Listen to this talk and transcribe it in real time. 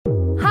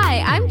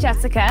I'm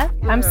Jessica.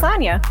 I'm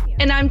Sonia.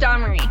 And I'm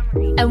Dawn-Marie.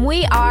 And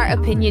we are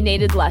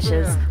Opinionated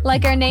Lushes.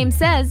 Like our name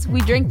says,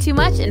 we drink too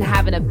much and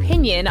have an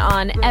opinion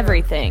on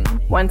everything.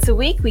 Once a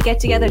week, we get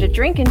together to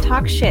drink and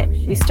talk shit.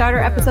 We start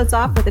our episodes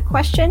off with a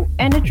question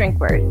and a drink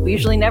word. We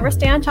usually never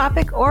stay on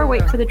topic or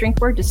wait for the drink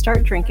word to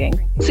start drinking.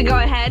 So go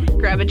ahead,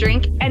 grab a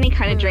drink, any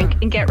kind of drink,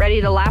 and get ready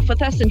to laugh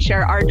with us and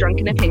share our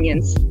drunken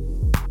opinions.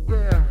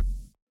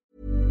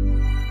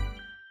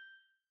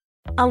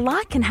 A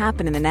lot can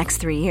happen in the next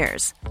 3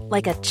 years.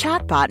 Like a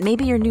chatbot may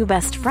be your new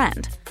best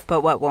friend.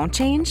 But what won't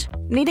change?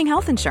 Needing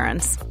health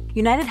insurance.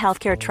 United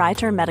Healthcare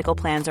Tri-Term Medical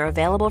Plans are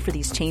available for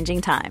these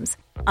changing times.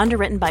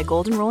 Underwritten by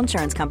Golden Rule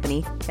Insurance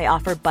Company, they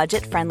offer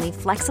budget-friendly,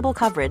 flexible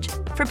coverage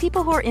for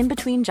people who are in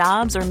between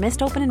jobs or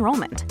missed open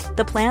enrollment.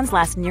 The plans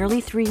last nearly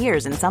 3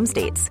 years in some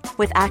states,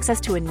 with access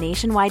to a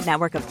nationwide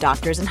network of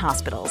doctors and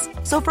hospitals.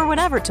 So for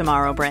whatever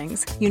tomorrow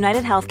brings,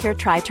 United Healthcare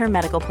Tri-Term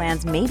Medical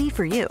Plans may be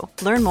for you.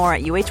 Learn more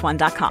at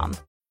uh1.com.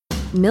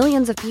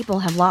 Millions of people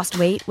have lost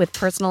weight with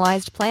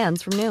personalized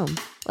plans from Noom.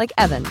 Like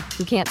Evan,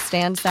 who can't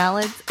stand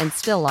salads and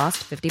still lost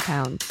 50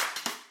 pounds.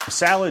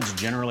 Salads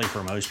generally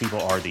for most people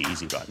are the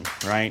easy button,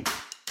 right?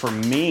 For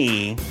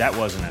me, that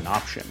wasn't an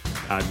option.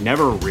 I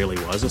never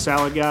really was a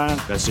salad guy.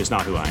 That's just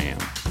not who I am.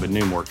 But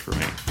Noom worked for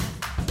me.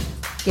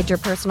 Get your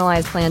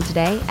personalized plan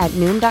today at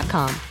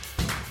Noom.com.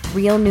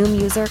 Real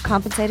Noom user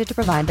compensated to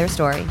provide their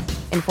story.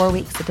 In 4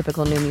 weeks, the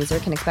typical Noom user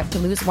can expect to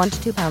lose 1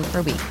 to 2 pounds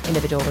per week.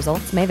 Individual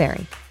results may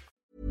vary.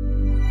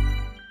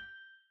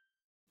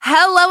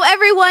 Hello,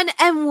 everyone,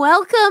 and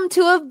welcome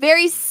to a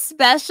very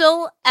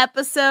special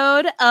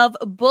episode of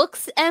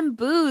Books and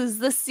Booze,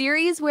 the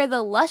series where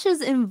the Lushes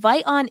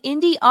invite on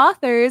indie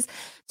authors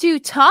to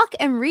talk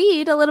and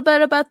read a little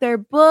bit about their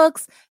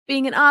books,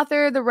 being an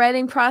author, the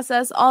writing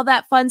process, all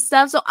that fun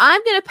stuff. So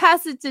I'm going to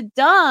pass it to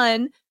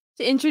Dawn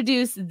to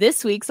introduce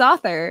this week's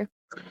author.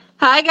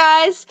 Hi,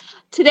 guys.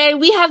 Today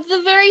we have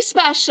the very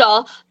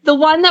special, the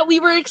one that we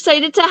were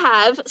excited to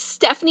have,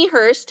 Stephanie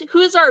Hurst, who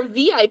is our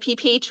VIP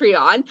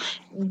Patreon.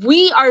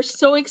 We are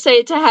so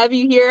excited to have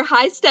you here.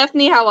 Hi,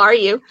 Stephanie. How are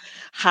you?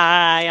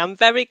 Hi, I'm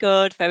very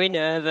good, very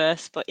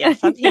nervous, but yes,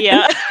 I'm here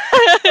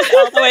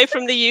all the way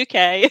from the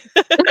UK.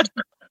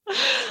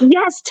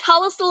 Yes,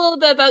 tell us a little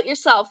bit about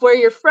yourself, where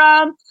you're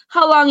from,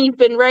 how long you've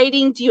been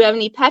writing, do you have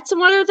any pets, and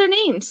what are their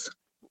names?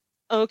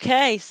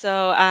 Okay,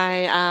 so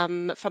I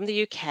am from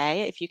the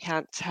UK, if you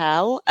can't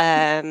tell.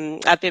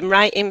 I've been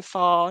writing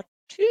for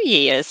 2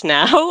 years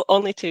now,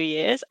 only 2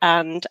 years.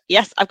 And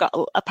yes, I've got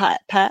a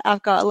pet.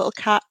 I've got a little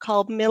cat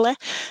called Millie.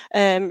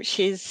 We're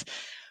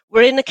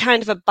in a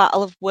kind of a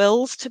battle of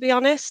wills, to be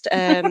honest.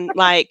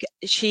 Like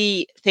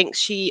she thinks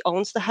she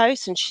owns the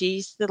house and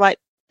she's the like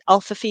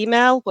alpha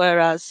female,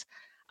 whereas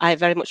I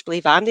very much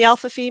believe I'm the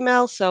alpha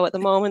female. So at the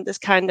moment, there's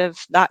kind of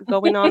that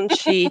going on.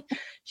 She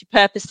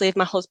purposely, if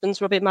my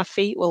husband's rubbing my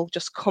feet, will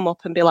just come up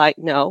and be like,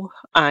 no,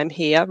 I'm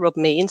here, rub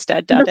me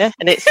instead, daddy.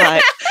 And it's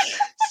like,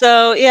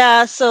 so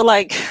yeah, so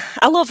like,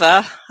 I love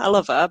her,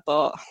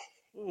 but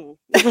Oh,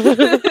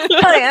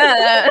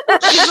 yeah.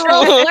 She's a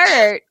little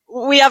flirt.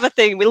 We have a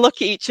thing, we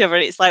look at each other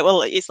and it's like,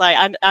 well, it's like,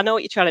 I know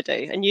what you're trying to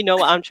do and you know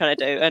what I'm trying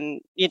to do.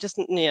 And you just,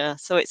 yeah,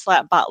 so it's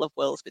like a battle of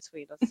wills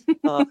between us.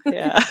 Oh,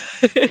 yeah.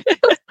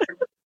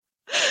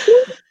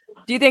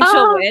 Do you think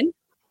she'll win?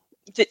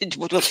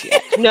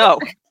 No.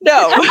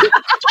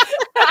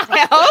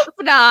 I hope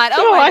not.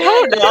 Oh, I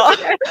hope not.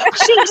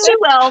 She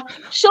will.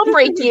 She'll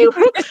break you.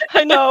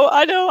 I know.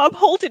 I'm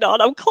holding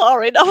on. I'm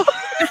clawing on.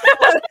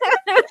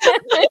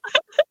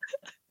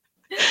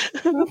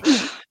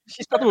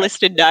 She's probably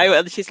listening now,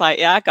 and she's like,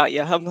 "Yeah, I got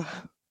you."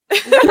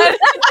 She's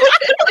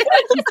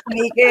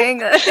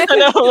sneaking. I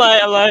know.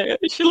 I'm like,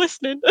 is she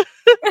listening?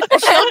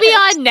 She'll be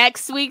on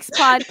next week's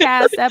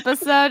podcast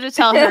episode to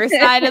tell her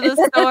side of the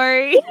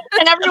story.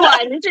 And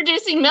everyone,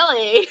 introducing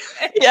Millie.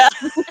 Yeah,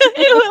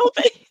 it will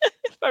be.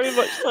 Very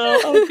much so.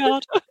 Oh,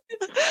 God.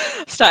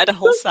 Started a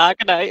whole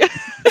saga now.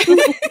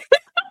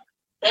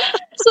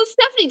 So,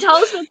 Stephanie, tell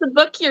us about the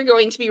book you're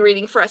going to be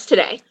reading for us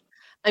today.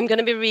 I'm going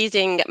to be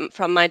reading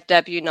from my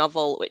debut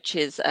novel, which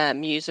is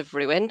Muse of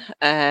Ruin.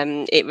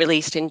 It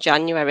released in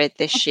January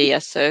this year.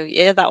 So,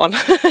 yeah, that one.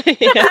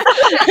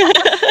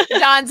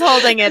 John's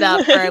holding it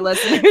up for our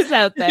listeners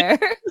out there.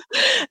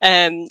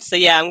 So,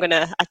 yeah,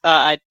 I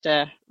thought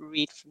I'd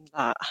read from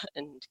that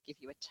and give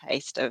you a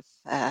taste of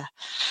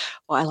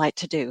what I like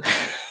to do.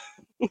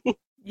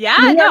 Yeah,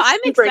 no, I'm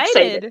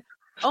excited.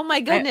 Oh, my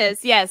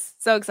goodness. Yes,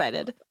 so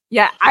excited.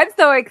 Yeah, I'm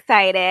so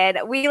excited.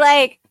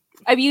 I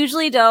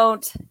usually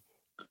don't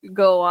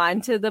go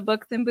on to the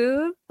Books and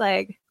Booze,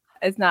 like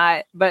it's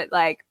not, but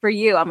like for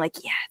you, I'm like,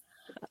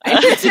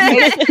 yes.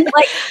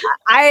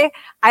 I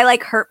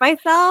like hurt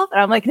myself,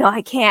 and I'm like, no,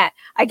 I can't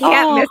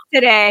miss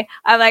today.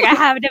 I'm like, I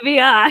have to be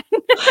on.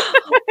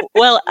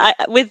 Well,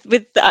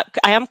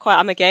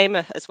 I'm a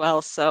gamer as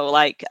well, so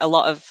like a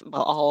lot of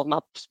all of my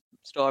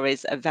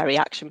stories are very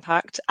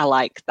action-packed. I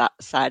like that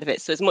side of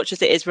it. So as much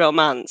as it is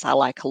romance, I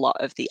like a lot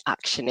of the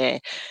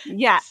action-y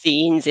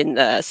scenes in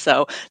there.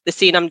 So the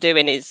scene I'm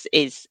doing is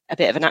a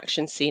bit of an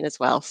action scene as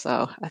well.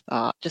 So I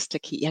thought, just to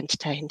keep you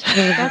entertained.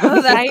 That's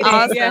Oh, that's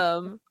exciting.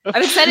 awesome.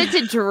 I'm excited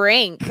to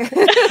drink.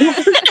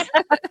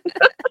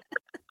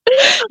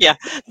 Yeah,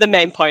 the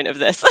main point of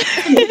this.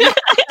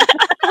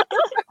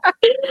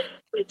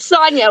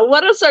 Sonia,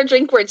 what is our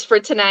drink words for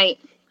tonight?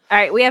 All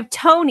right, we have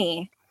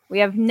Tony, we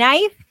have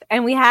Knife,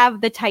 and we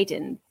have the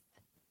Titans.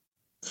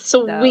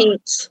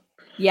 Sweet.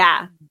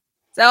 Yeah.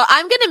 So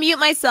I'm going to mute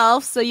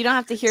myself so you don't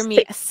have to hear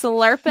me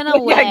slurping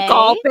away. Yeah,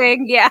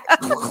 gulping. Yeah.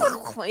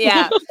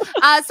 Yeah.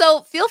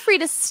 So feel free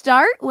to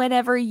start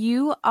whenever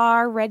you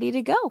are ready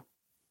to go.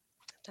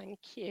 Thank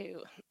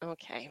you.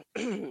 Okay.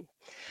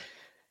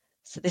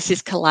 So this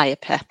is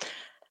Calliope.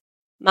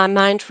 My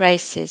mind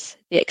races.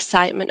 The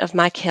excitement of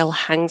my kill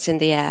hangs in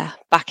the air,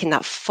 back in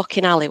that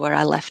fucking alley where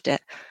I left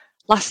it.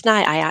 Last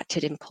night I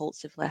acted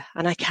impulsively,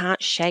 and I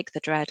can't shake the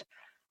dread.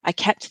 I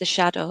kept the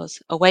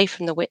shadows, away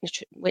from the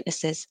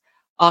witnesses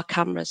or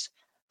cameras,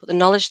 but the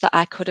knowledge that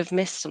I could have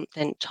missed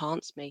something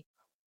taunts me.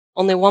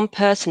 Only one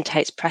person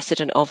takes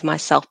precedent over my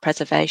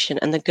self-preservation,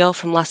 and the girl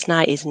from last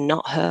night is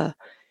not her.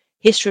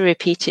 History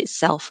repeats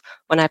itself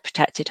when I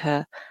protected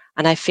her,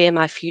 and I fear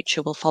my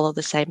future will follow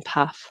the same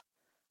path.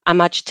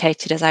 I'm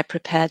agitated as I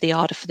prepare the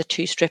order for the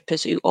two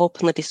strippers who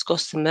openly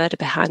discuss the murder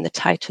behind the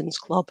Titans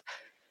Club.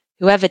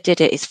 Whoever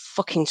did it is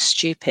fucking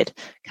stupid,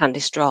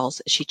 Candice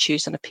drawls as she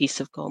chews on a piece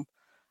of gum.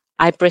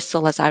 I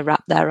bristle as I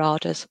wrap their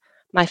orders.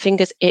 My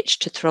fingers itch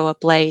to throw a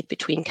blade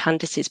between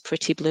Candice's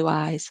pretty blue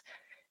eyes.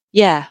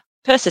 Yeah,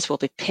 Persis will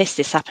be pissed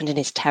this happened in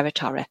his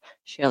territory,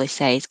 Shirley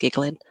says,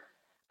 giggling.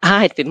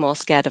 I'd be more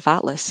scared of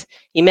Atlas.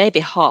 He may be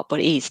hot,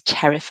 but he's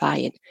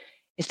terrifying.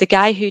 If the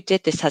guy who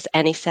did this has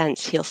any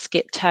sense, he'll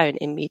skip town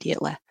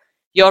immediately.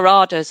 Your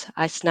orders,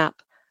 I snap,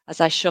 as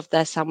I shove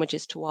their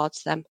sandwiches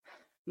towards them.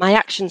 My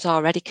actions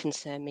already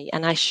concern me,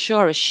 and I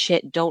sure as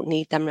shit don't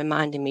need them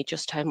reminding me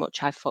just how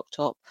much I fucked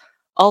up.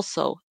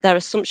 Also, their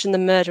assumption the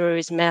murderer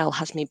is male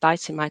has me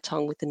biting my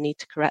tongue with the need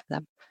to correct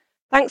them.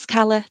 Thanks,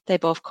 Callie, they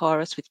both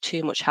chorus with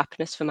too much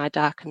happiness for my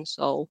darkened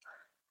soul.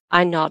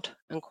 I nod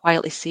and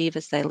quietly seethe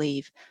as they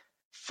leave.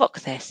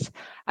 Fuck this.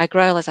 I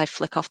growl as I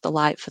flick off the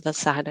light for the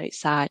sign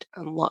outside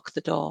and lock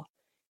the door.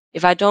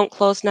 If I don't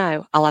close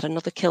now, I'll add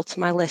another kill to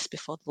my list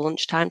before the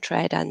lunchtime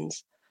trade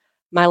ends.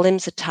 My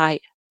limbs are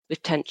tight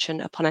with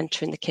tension upon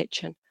entering the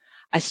kitchen.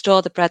 I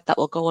store the bread that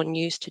will go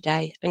unused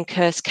today and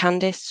curse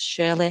Candice,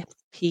 Shirley,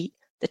 Pete,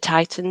 the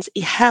Titans,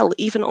 hell,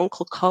 even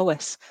Uncle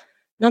Coas.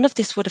 None of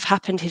this would have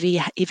happened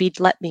if he'd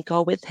let me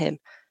go with him.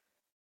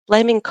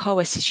 Blaming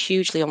Coas is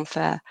hugely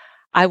unfair.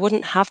 I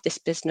wouldn't have this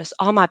business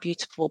or my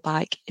beautiful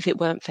bike if it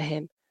weren't for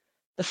him.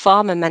 The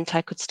former meant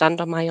I could stand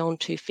on my own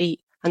 2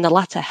 feet, and the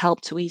latter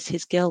helped to ease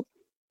his guilt.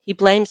 He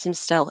blames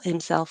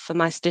himself for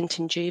my stint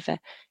in Juve,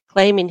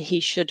 claiming he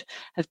should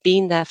have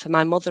been there for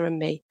my mother and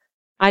me.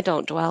 I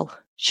don't dwell.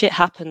 Shit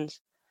happens.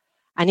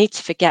 I need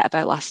to forget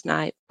about last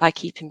night by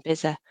keeping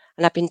busy,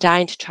 and I've been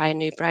dying to try a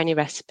new brownie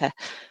recipe.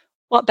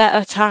 What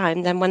better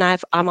time than when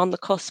I'm on the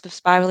cusp of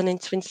spiraling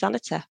into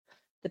insanity?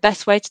 The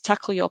best way to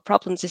tackle your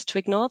problems is to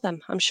ignore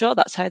them. I'm sure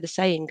that's how the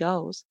saying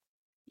goes.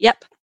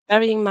 Yep,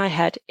 burying my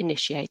head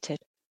initiated.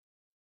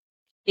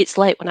 It's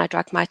late when I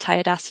drag my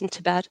tired ass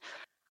into bed.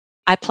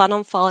 I plan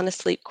on falling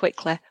asleep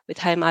quickly with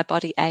how my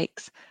body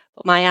aches,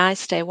 but my eyes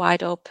stay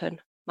wide open.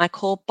 My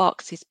cold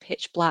box is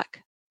pitch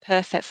black,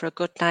 perfect for a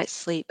good night's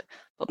sleep,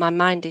 but my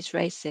mind is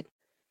racing.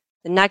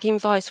 The nagging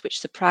voice, which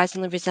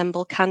surprisingly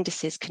resembles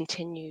Candice's,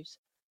 continues.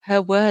 Her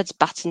words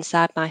bat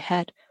inside my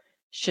head.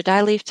 Should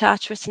I leave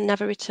Tartarus and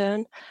never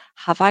return?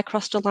 Have I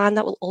crossed a line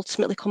that will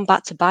ultimately come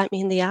back to bite me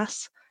in the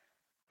ass?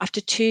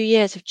 After 2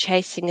 years of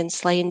chasing and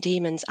slaying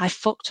demons, I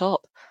fucked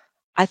up.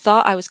 I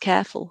thought I was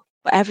careful,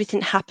 but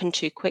everything happened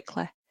too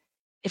quickly.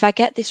 If I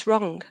get this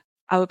wrong,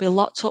 I will be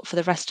locked up for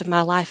the rest of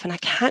my life, and I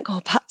can't go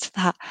back to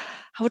that.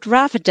 I would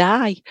rather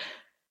die.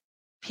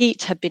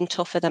 Pete had been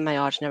tougher than my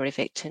ordinary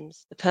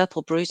victims. The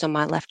purple bruise on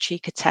my left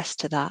cheek attests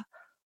to that.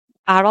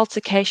 Our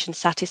altercation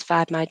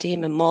satisfied my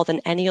demon more than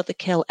any other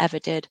kill ever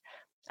did.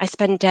 I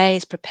spend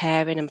days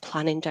preparing and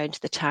planning down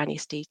to the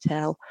tiniest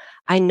detail.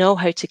 I know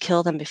how to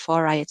kill them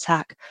before I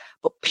attack,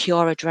 but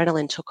pure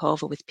adrenaline took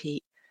over with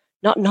Pete.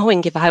 Not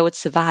knowing if I would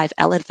survive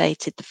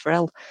elevated the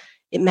thrill.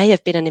 It may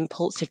have been an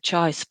impulsive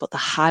choice, but the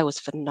high was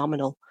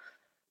phenomenal.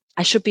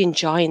 I should be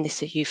enjoying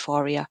this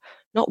euphoria,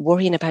 not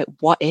worrying about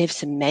what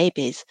ifs and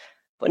maybes,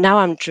 but now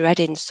I'm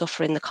dreading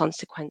suffering the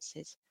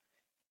consequences.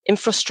 In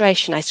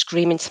frustration, I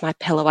scream into my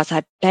pillow as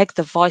I beg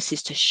the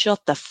voices to shut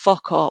the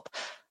fuck up.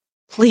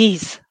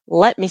 Please,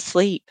 let me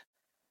sleep.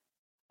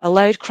 A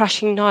loud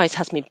crashing noise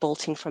has me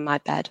bolting from my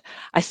bed.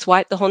 I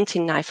swipe the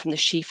hunting knife from the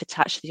sheath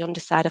attached to the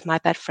underside of my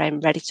bed frame,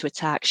 ready to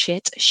attack.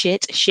 Shit,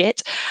 shit,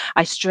 shit.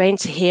 I strain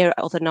to hear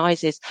other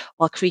noises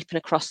while creeping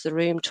across the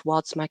room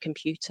towards my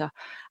computer.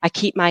 I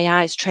keep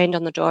my eyes trained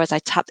on the door as I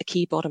tap the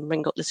keyboard and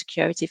ring up the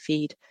security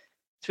feed.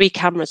 3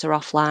 cameras are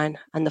offline,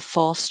 and the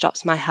 4th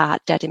stops my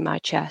heart dead in my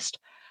chest.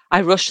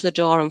 I rush to the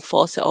door and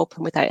force it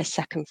open without a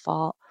second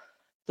thought.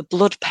 The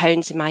blood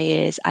pounds in my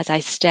ears as I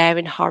stare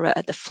in horror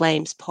at the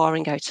flames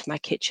pouring out of my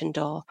kitchen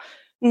door.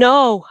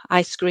 No!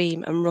 I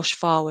scream and rush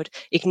forward,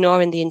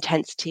 ignoring the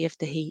intensity of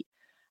the heat.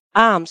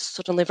 Arms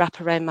suddenly wrap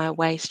around my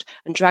waist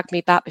and drag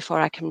me back before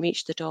I can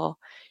reach the door.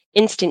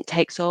 Instinct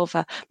takes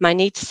over, my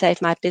need to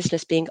save my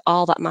business being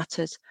all that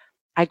matters.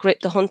 I grip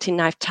the hunting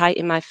knife tight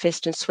in my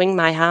fist and swing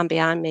my hand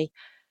behind me.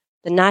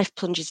 The knife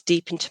plunges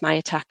deep into my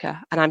attacker,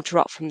 and I'm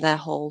dropped from their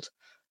hold.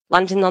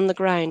 Landing on the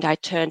ground, I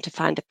turn to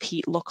find a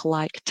Pete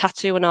look-alike,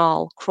 tattoo and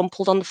all,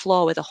 crumpled on the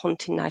floor with a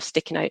hunting knife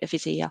sticking out of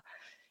his ear.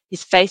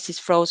 His face is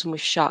frozen with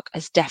shock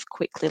as death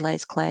quickly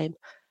lays claim.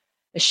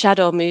 A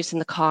shadow moves in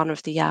the corner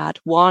of the yard,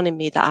 warning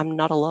me that I'm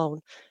not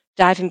alone.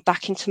 Diving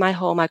back into my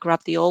home, I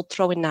grab the old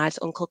throwing knives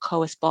Uncle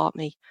Coas bought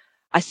me.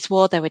 I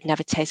swore they would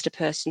never taste a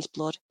person's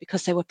blood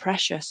because they were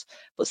precious,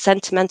 but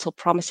sentimental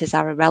promises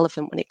are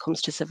irrelevant when it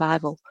comes to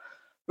survival.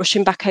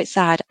 Rushing back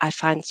outside, I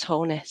find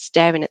Tony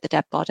staring at the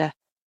dead body.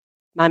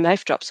 My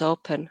mouth drops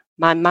open,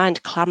 my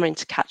mind clamouring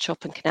to catch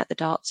up and connect the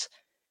dots.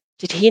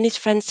 Did he and his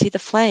friends see the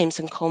flames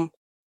and come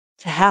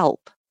to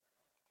help?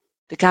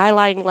 The guy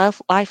lying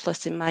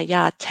lifeless in my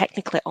yard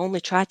technically only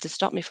tried to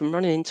stop me from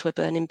running into a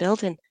burning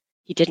building.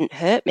 He didn't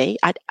hurt me.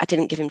 I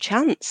didn't give him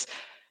chance.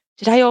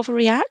 Did I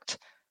overreact?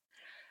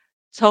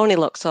 Tony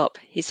looks up,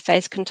 his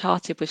face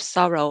contorted with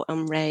sorrow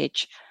and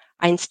rage.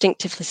 I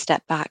instinctively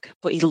step back,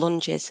 but he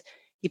lunges.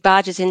 He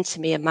barges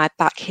into me and my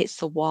back hits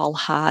the wall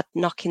hard,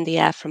 knocking the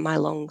air from my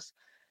lungs.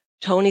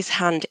 Tony's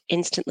hand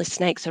instantly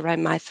snakes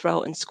around my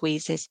throat and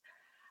squeezes.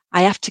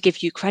 I have to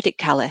give you credit,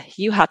 Callie.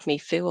 You had me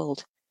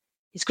fooled.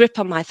 His grip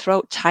on my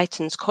throat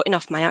tightens, cutting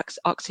off my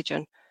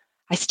oxygen.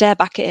 I stare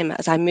back at him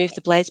as I move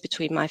the blades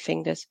between my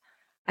fingers.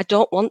 I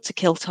don't want to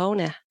kill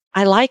Tony.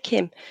 I like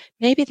him.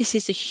 Maybe this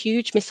is a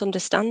huge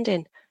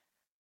misunderstanding.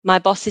 My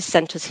bosses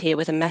sent us here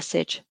with a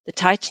message. The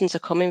Titans are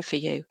coming for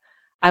you.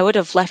 I would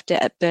have left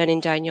it at burning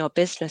down your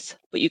business,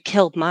 but you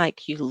killed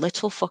Mike, you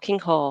little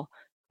fucking whore.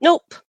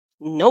 Nope.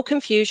 No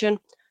confusion.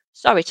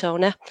 Sorry,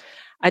 Tony.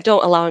 I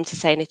don't allow him to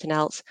say anything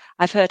else.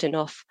 I've heard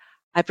enough.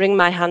 I bring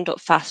my hand up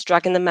fast,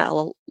 dragging the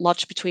metal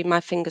lodged between my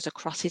fingers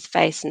across his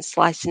face and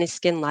slicing his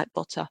skin like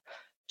butter.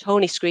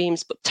 Tony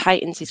screams but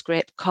tightens his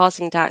grip,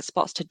 causing dark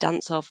spots to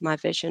dance over my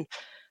vision.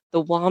 The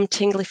warm,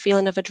 tingly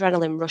feeling of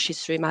adrenaline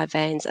rushes through my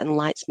veins and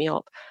lights me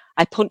up.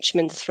 I punch him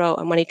in the throat,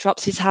 and when he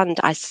drops his hand,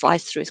 I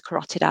slice through his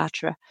carotid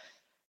artery.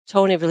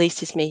 Tony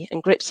releases me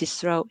and grips his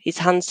throat, his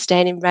hands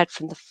staining red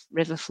from the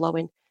river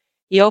flowing.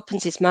 He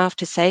opens his mouth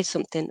to say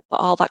something,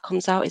 but all that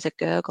comes out is a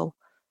gurgle.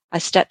 I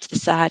step to the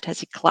side as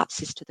he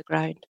collapses to the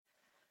ground.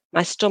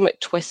 My stomach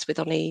twists with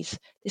unease.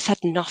 This had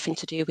nothing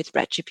to do with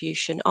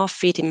retribution or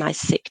feeding my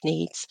sick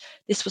needs.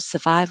 This was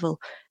survival,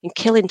 and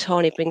killing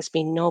Tony brings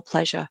me no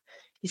pleasure.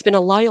 He's been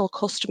a loyal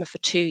customer for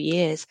 2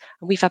 years,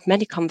 and we've had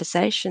many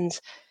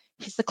conversations.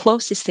 He's the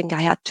closest thing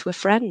I had to a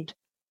friend.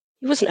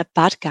 He wasn't a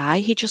bad guy,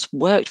 he just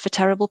worked for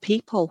terrible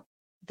people.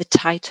 The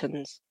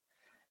Titans.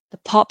 The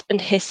pop and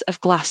hiss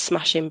of glass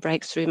smashing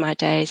breaks through my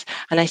daze,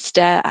 and I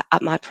stare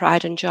at my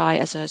pride and joy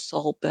as her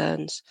soul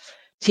burns.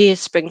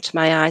 Tears spring to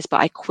my eyes, but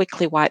I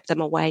quickly wipe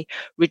them away,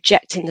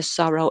 rejecting the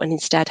sorrow and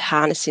instead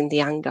harnessing the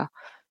anger.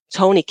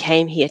 Tony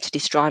came here to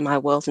destroy my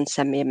world and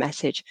send me a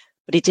message,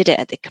 but he did it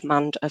at the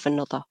command of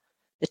another.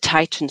 The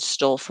Titans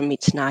stole from me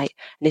tonight,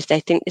 and if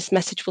they think this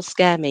message will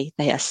scare me,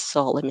 they are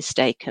sorely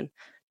mistaken.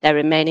 Their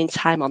remaining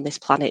time on this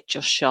planet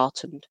just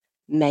shortened.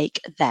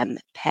 Make them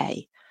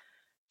pay.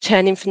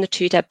 Turning from the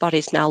 2 dead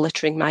bodies now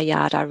littering my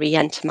yard, I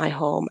re-enter my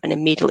home and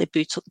immediately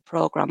boot up the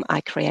program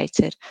I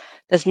created.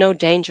 There's no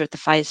danger of the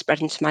fire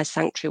spreading to my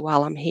sanctuary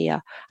while I'm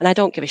here, and I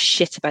don't give a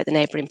shit about the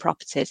neighbouring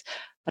properties,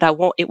 but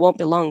it won't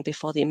be long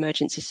before the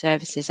emergency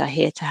services are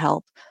here to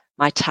help.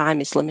 My time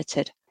is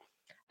limited.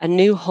 A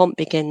new hunt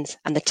begins,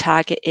 and the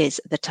target is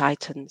the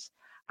Titans.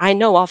 I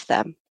know of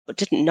them, but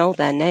didn't know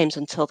their names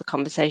until the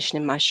conversation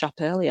in my shop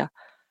earlier.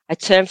 I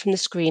turn from the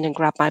screen and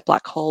grab my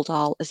black hole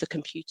doll as the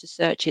computer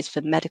searches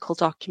for medical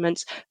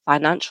documents,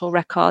 financial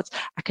records,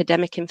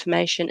 academic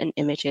information, and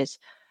images.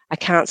 I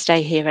can't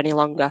stay here any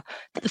longer.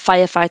 The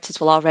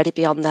firefighters will already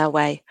be on their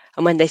way,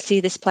 and when they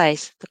see this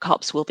place, the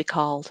cops will be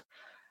called.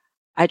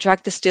 I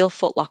drag the steel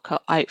footlocker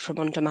out from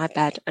under my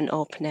bed and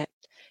open it.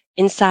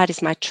 Inside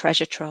is my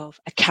treasure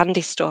trove, a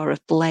candy store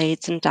of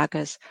blades and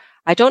daggers.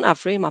 I don't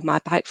have room on my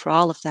bike for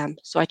all of them,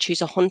 so I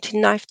choose a hunting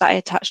knife that I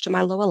attach to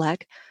my lower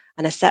leg,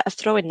 and a set of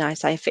throwing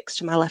knives I affix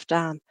to my left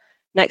arm.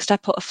 Next, I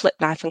put a flip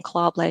knife and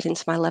claw blade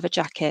into my leather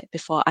jacket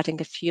before adding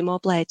a few more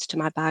blades to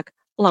my bag,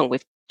 along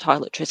with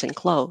toiletries and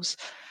clothes.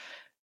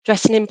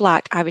 Dressing in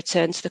black, I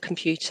return to the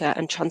computer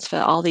and transfer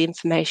all the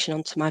information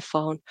onto my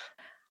phone.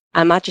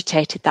 I'm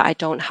agitated that I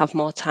don't have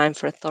more time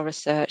for a thorough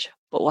search,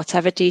 but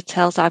whatever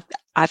details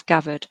I've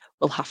gathered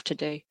will have to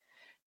do.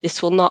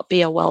 This will not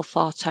be a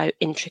well-thought-out,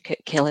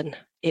 intricate killing.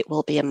 It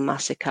will be a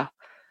massacre.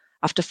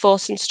 After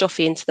forcing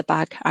Stuffy into the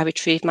bag, I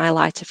retrieve my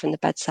lighter from the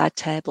bedside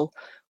table.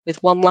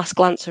 With one last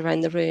glance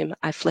around the room,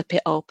 I flip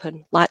it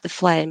open, light the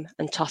flame,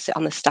 and toss it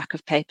on the stack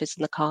of papers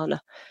in the corner.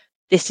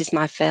 This is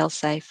my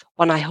failsafe,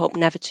 one I hope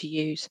never to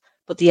use,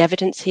 but the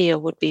evidence here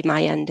would be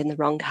my end in the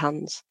wrong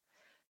hands.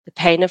 The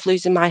pain of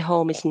losing my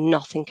home is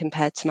nothing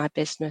compared to my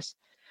business.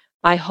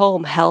 My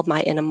home held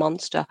my inner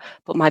monster,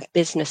 but my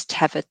business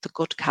tethered the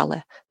good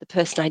Callie, the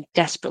person I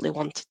desperately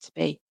wanted to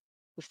be.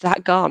 With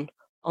that gone,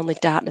 only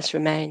darkness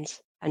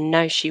remains, and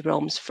now she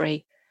roams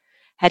free.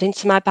 Heading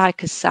to my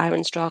bike as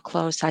sirens draw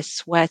close, I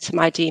swear to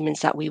my demons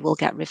that we will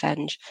get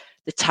revenge.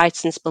 The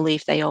Titans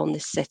believe they own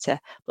this city,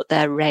 but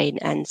their reign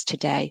ends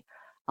today.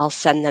 I'll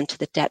send them to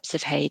the depths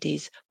of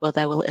Hades, where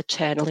they will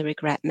eternally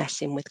regret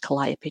messing with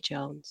Calliope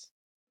Jones.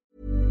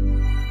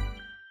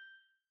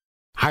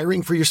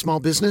 Hiring for your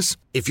small business?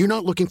 If you're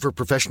not looking for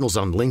professionals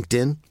on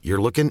LinkedIn,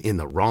 you're looking in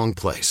the wrong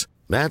place.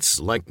 That's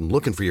like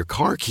looking for your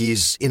car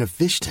keys in a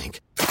fish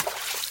tank.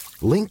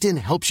 LinkedIn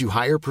helps you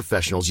hire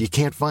professionals you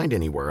can't find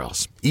anywhere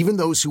else, even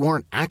those who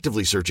aren't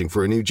actively searching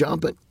for a new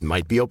job but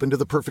might be open to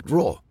the perfect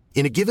role.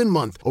 In a given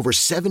month, over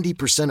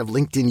 70% of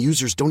LinkedIn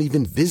users don't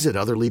even visit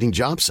other leading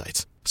job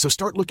sites. So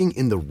start looking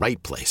in the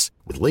right place.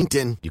 With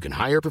LinkedIn, you can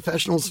hire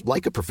professionals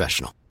like a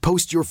professional.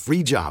 Post your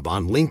free job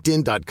on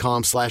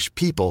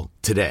linkedin.com/people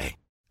today.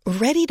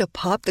 Ready to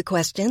pop the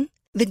question?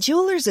 The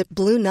jewelers at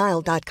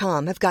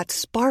BlueNile.com have got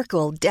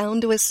sparkle down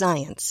to a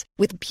science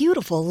with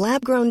beautiful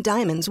lab-grown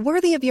diamonds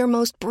worthy of your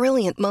most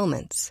brilliant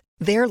moments.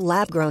 Their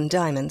lab-grown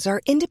diamonds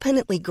are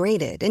independently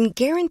graded and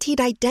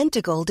guaranteed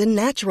identical to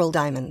natural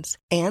diamonds,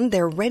 and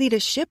they're ready to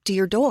ship to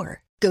your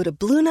door. Go to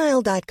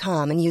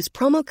BlueNile.com and use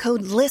promo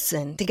code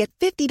LISTEN to get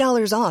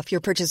 $50 off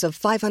your purchase of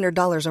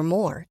 $500 or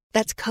more.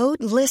 That's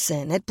code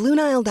LISTEN at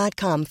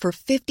BlueNile.com for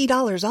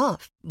 $50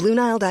 off.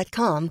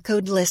 BlueNile.com,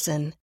 code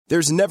LISTEN.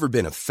 There's never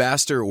been a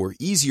faster or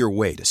easier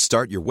way to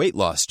start your weight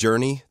loss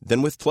journey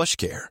than with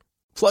PlushCare.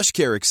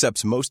 PlushCare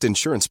accepts most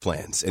insurance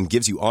plans and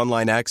gives you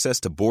online access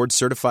to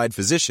board-certified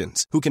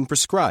physicians who can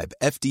prescribe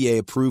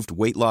FDA-approved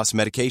weight loss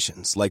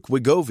medications like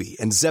Wegovy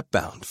and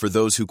Zepbound for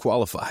those who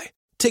qualify.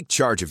 Take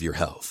charge of your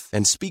health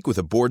and speak with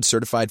a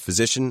board-certified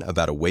physician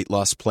about a weight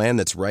loss plan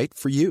that's right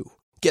for you.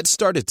 Get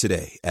started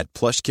today at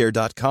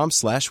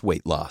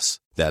plushcare.com/weight loss.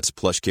 That's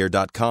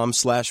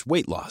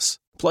plushcare.com/weight loss.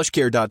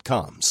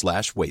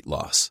 plushcare.com/weight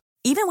loss.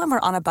 Even when we're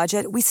on a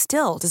budget, we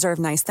still deserve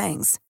nice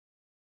things.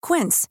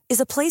 Quince is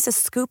a place to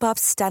scoop up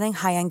stunning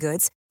high-end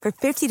goods for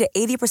 50 to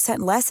 80%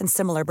 less than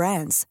similar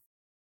brands.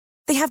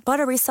 They have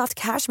buttery soft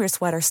cashmere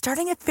sweaters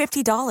starting at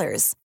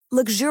 $50,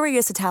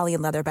 luxurious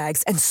Italian leather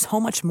bags, and so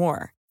much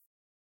more.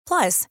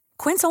 Plus,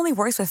 Quince only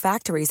works with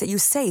factories that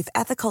use safe,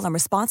 ethical, and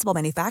responsible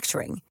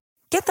manufacturing.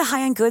 Get the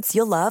high-end goods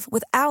you'll love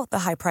without the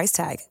high price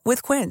tag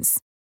with Quince.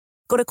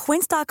 Go to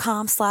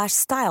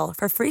quince.com/style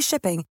for free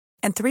shipping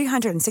and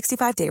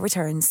 365-day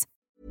returns.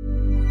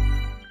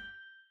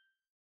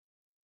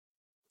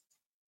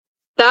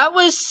 That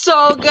was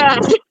so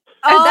good.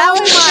 Oh that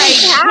was my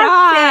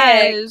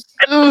fantastic.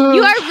 gosh.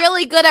 You are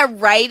really good at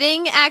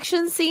writing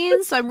action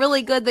scenes, so I'm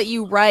really good that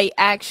you write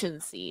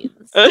action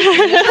scenes. I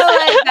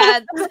like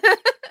that.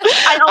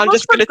 I'm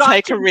just going to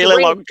take a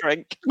really long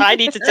drink. I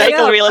need to take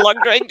a really long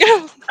drink.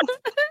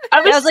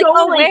 I was like, so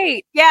oh,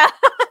 wait. Yeah.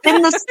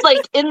 in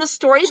the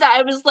story that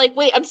I was like,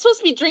 wait, I'm supposed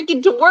to be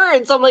drinking to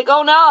words. I'm like,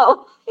 oh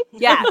no.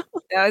 Yeah.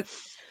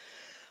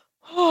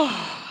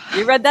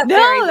 You read that No,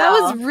 very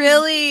well.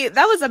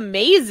 that was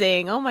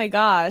amazing. Oh my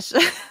gosh.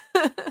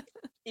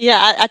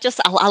 Yeah,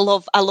 I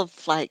love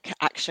like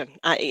action.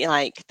 I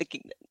like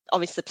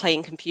obviously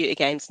playing computer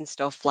games and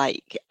stuff.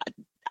 Like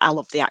I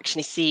love the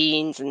actiony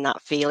scenes and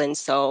that feeling.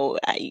 So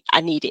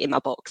I need it in my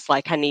books.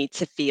 Like I need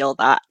to feel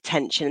that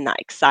tension and that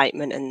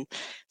excitement. And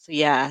so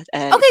yeah.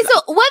 Okay,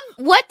 so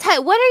what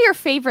are your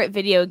favorite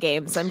video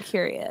games? I'm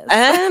curious.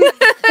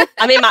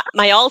 I mean,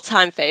 my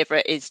all-time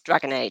favorite is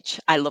Dragon Age.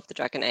 I love the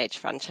Dragon Age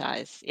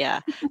franchise. Yeah,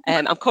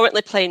 I'm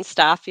currently playing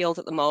Starfield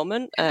at the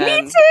moment.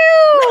 Me too.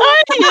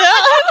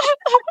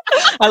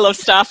 I love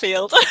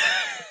Starfield.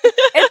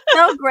 It's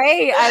so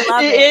great. I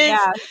love it.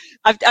 Yeah.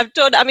 I've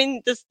done. I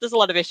mean, there's a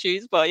lot of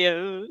issues, but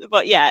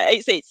yeah,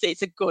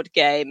 it's a good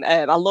game.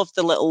 I love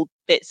the little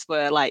bits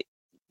where like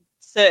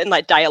certain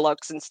like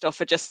dialogues and stuff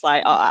are just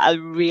like, oh, I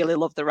really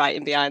love the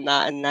writing behind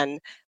that. And then,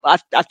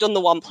 but I've done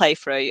the one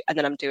playthrough, and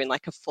then I'm doing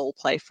like a full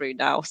playthrough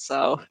now.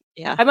 So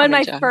yeah, I'm on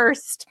my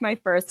first go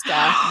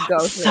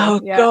through. So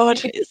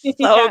good, it's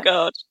so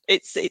good.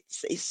 It's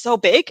so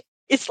big.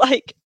 It's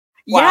like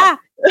wow. Yeah,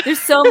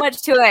 there's so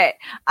much to it.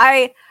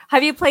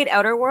 Have you played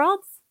Outer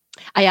Worlds?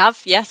 I have,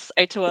 yes,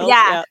 Outer Worlds.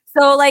 Yeah.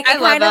 So like I it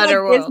kind of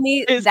like gives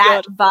me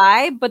that good.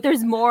 vibe, but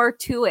there's more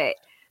to it.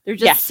 There's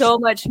just so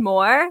much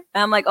more. And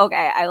I'm like,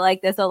 okay, I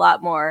like this a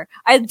lot more.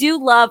 I do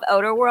love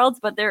Outer Worlds,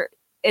 but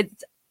it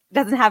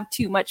doesn't have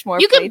too much more.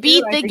 You can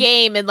beat the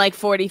game in like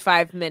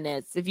 45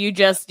 minutes if you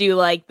just do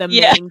like the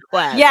main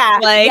quest. Yeah,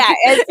 like,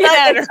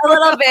 it's a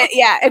little bit.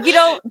 Yeah, if you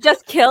don't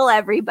just kill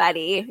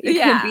everybody, you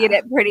can beat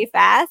it pretty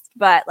fast.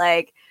 But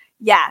like,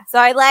 yeah. So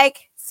I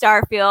like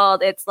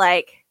Starfield. It's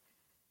like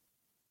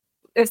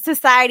if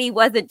society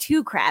wasn't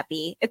too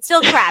crappy, it's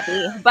still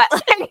crappy, but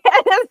like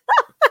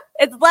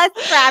It's less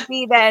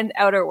crappy than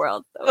Outer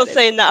Worlds. Well,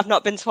 saying that I've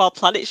not been to all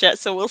planets yet,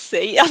 so we'll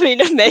see. I mean,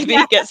 maybe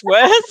it gets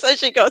worse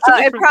as you go to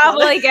it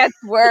probably gets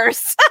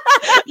worse.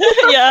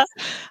 Yeah.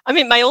 I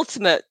mean, my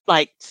ultimate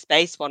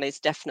space one is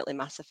definitely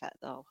Mass Effect,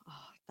 though.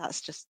 Oh, that's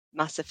just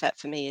Mass Effect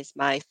for me is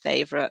my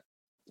favorite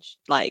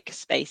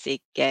spacey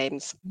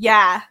games.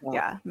 Yeah,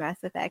 Mass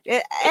Effect.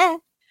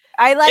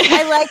 I like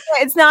it.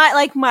 It's not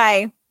like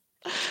my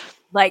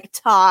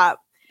top.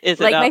 Is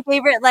it my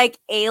favorite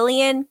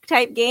alien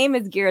type game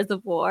is Gears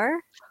of War.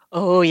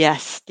 Oh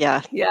yes,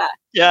 yeah. Yeah.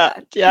 Yeah.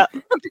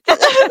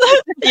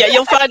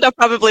 You'll find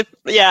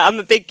I'm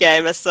a big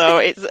gamer, so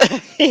it's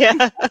if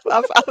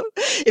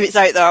it's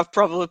out there, I've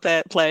probably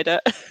played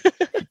it.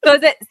 So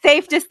is it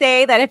safe to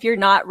say that if you're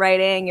not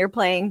writing, you're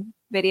playing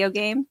video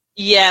games?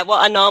 Yeah,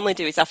 what I normally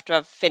do is after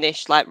I've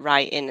finished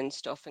writing and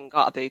stuff and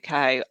got a book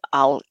out,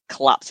 I'll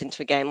collapse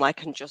into a game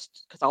and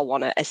just because I'll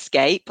want to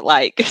escape.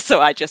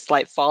 So I just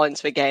fall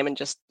into a game and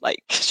just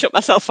shut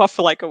myself off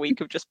for a week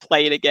of just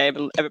playing a game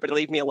and everybody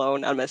leave me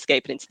alone. I'm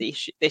escaping into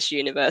this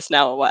universe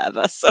now or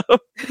whatever. So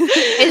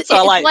it's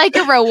like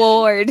a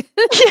reward.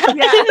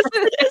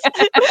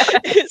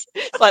 It's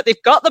like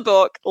they've got the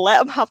book, let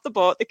them have the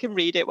book, they can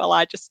read it while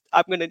I'm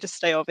going to just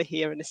stay over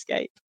here and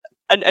escape.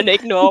 And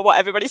ignore what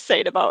everybody's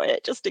saying about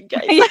it, just in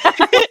case.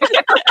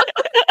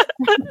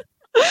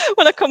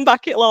 When I come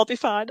back, it'll all be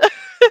fine.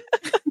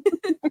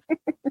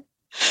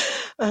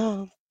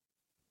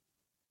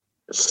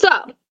 So,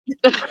 are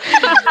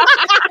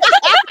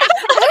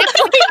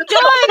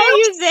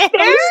you there?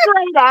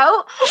 Straight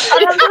out.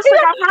 And I'm just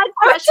I had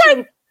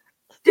questions.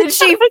 Did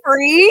she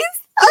freeze?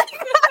 That's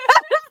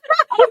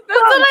what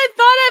I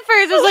thought at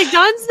first. I was like,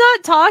 Dawn's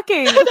not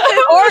talking.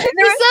 Or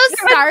you're so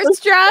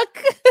starstruck.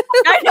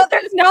 I know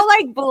there's no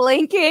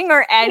blinking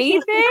or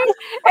anything.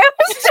 It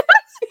was just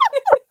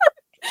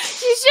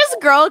she's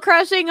just girl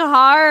crushing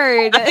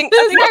hard. I think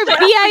our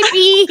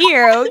VIP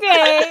here,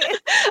 okay?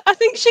 I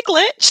think she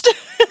glitched.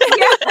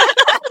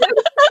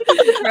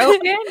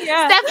 Broken,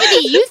 yeah.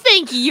 Stephanie, you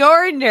think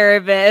you're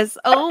nervous?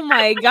 Oh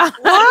my god!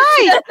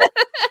 Why?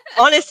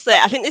 Honestly,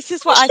 I think this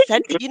is what I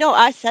said.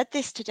 I said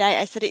this today.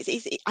 I said it's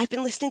easy. I've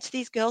been listening to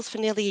these girls for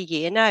nearly a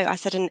year now. I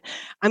said, and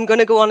I'm going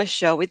to go on a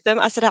show with them.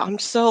 I said, I'm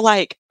so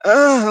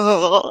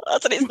oh. I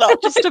said, it's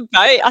not just about.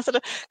 I said,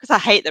 because I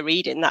hate the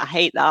reading. I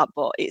hate that,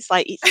 but it's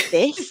it's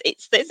this.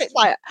 It's this. It's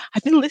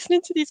I've been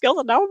listening to these girls,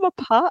 and now I'm a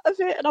part of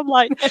it. And I'm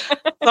so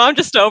I'm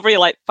just over here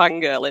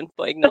fangirling,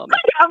 but ignore me.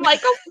 I'm oh my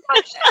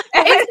gosh.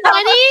 It's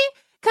funny.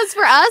 Because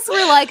for us,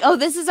 we're oh,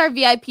 this is our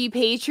VIP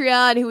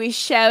Patreon who we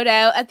shout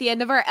out at the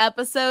end of our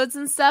episodes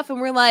and stuff. And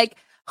we're oh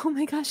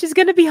my gosh, she's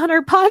going to be on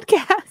our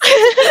podcast.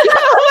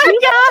 Oh my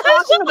gosh.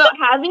 Talking about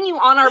having you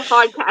on our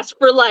podcast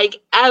for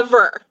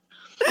ever.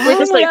 We're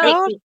just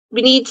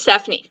we need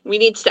Stephanie. We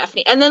need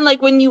Stephanie. And then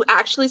when you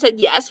actually said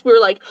yes, we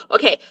were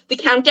okay, the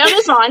countdown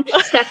is on.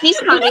 Stephanie's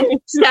coming.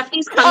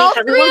 Stephanie's coming. All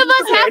three of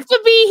us have to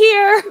be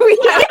here. We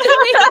have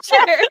to make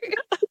sure.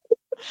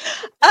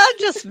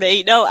 Just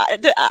me. No,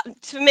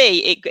 to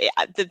me,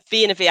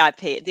 being a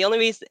VIP, the only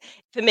reason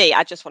for me,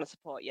 I just want to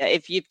support you.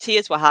 If your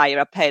tiers were higher,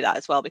 I'd pay that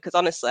as well because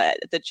honestly,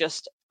 they're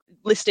just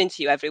listening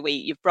to you every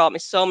week. You've brought me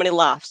so many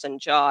laughs and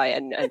joy,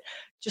 and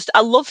just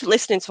I love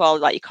listening to all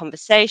your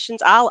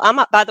conversations.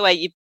 By the way,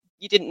 you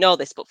didn't know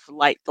this, but for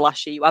the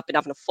last year, I've been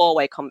having a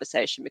 4-way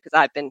conversation because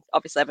I've been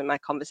obviously having my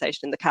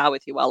conversation in the car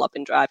with you while I've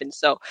been driving.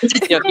 So,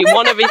 if you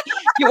want to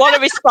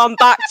respond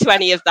back to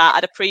any of that,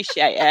 I'd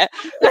appreciate it.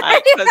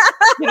 Because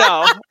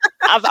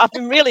I've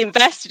been really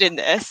invested in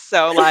this.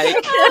 So, whatever,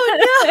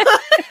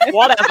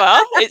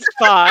 it's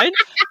fine.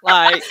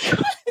 Sorry,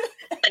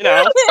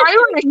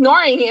 we're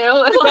ignoring you.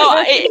 No,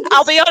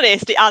 I'll be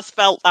honest. It has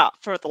felt that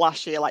for the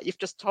last year. You've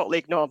just totally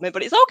ignored me,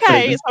 but it's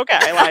okay. It's okay.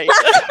 Okay,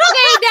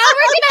 now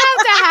we're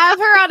gonna have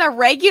her on a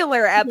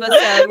regular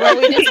episode where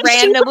we just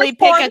randomly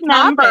pick a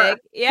topic.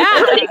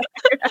 Yeah,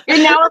 you're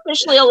now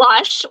officially a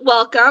lush.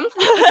 Welcome.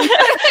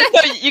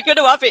 No, you're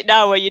gonna have it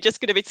now, where you're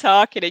just gonna be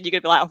talking, and you're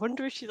gonna be I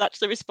wonder if she's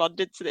actually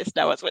responded to this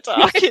now as we're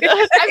talking. I'm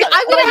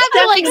gonna have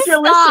to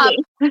stop.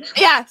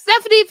 Yeah,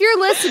 Stephanie, if you're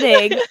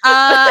listening,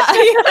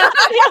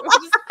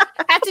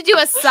 have to do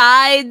a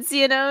sides,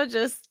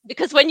 just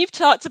because when you've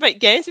talked about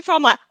games before,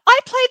 I'm I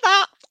played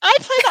that. I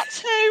play that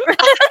too.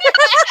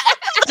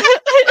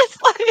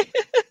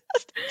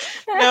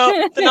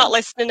 No, they're not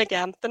listening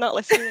again.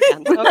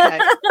 Okay.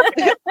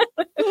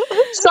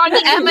 So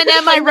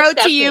Eminem, I wrote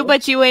to you,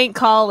 but you ain't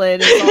calling.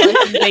 Is all I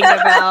can think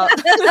about.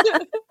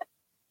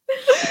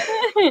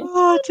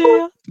 Oh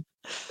dear.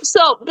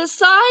 So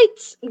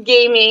besides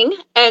gaming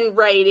and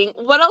writing,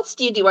 what else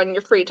do you do on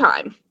your free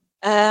time?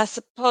 I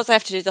suppose I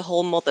have to do the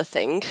whole mother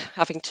thing,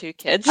 having 2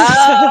 kids.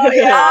 Oh,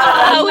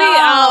 yeah. We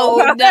all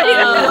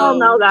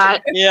know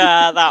that.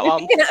 Yeah, that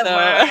one.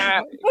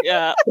 So,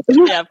 yeah.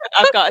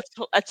 I've got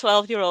a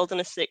 12-year-old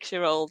and a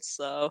 6-year-old.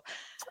 So,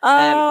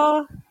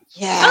 yeah,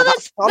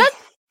 that's fun.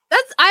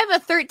 I have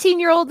a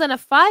 13-year-old and a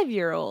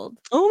 5-year-old.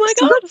 Oh my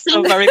god,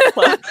 so very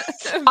close.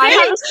 I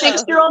have a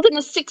 6-year-old and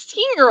a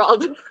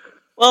 16-year-old.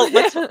 Well,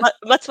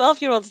 my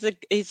 12-year-old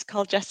is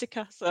called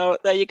Jessica, so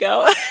there you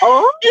go.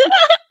 Oh.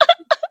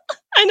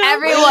 I know.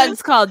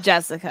 Everyone's called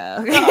Jessica.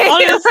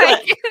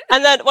 Honestly.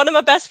 And then one of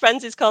my best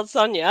friends is called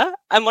Sonia,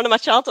 and one of my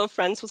childhood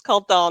friends was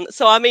called Dawn.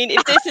 So I mean,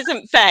 if this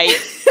isn't fate,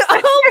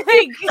 Oh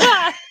my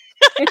god.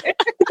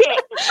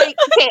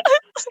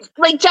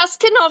 Like,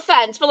 Jessica, no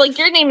offense, but like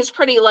your name is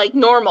pretty like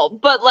normal.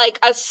 But like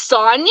a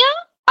Sonia,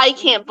 I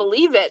can't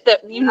believe it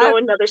that you know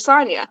another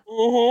Sonia.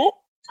 mm-hmm.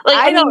 Like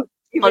I don't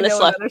even honestly.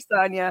 know another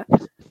Sonia.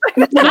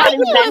 I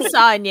know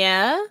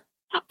Sonia.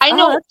 I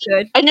know, that's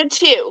good. I know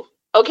two.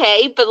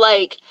 Okay, but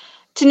like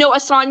to know a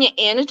Sonia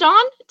and a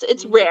John,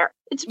 it's rare.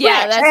 It's Yeah,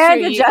 rare. that's And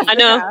true. a Jessica. I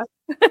know.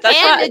 That's And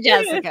right. a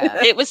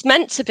Jessica. It was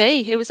meant to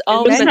be. It was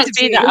always meant to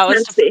be that I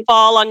was to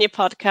fall on your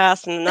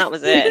podcast, and that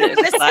was it. And it was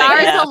The just like,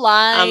 stars yeah,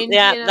 aligned.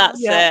 yeah, you know?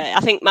 that's it. I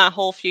think my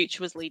whole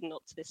future was leading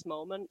up to this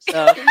moment.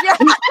 So,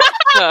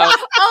 Oh,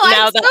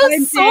 now I'm that-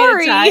 so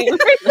sorry.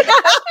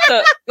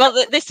 so, well,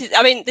 this is.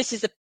 I mean, this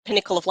is the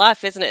pinnacle of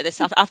life, isn't it? This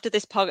after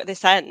this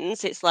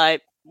ends, it's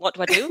like, what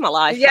do I do with my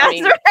life? Yes, I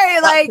mean, right.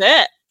 that's Like,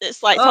 it.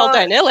 It's like it's all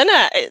downhill, isn't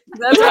it?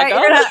 that's oh my right.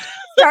 You're God. gonna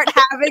start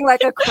having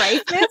like a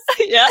crisis.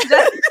 Yeah,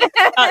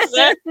 that's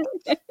it.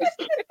 At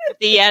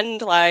the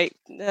end, like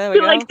there we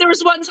go. Like there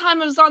was one time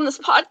I was on this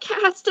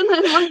podcast, and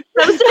then like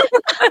that was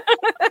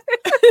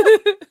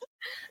it.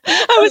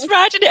 I was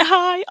riding it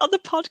high on the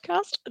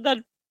podcast, and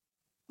then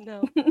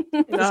no,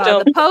 it was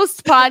done. The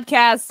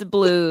post-podcast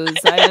blues.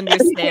 I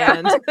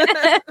understand.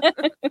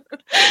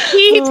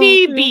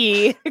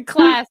 PPB.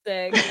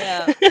 Classic.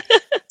 Yeah.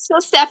 So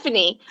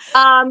Stephanie,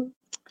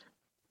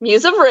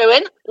 Muse of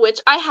Ruin, which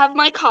I have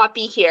my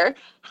copy here.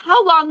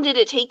 How long did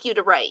it take you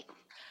to write?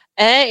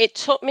 It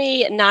took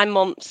me 9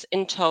 months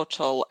in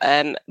total,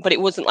 but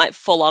it wasn't like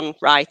full on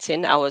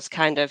writing. I was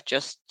kind of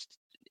just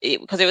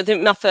because it was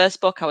my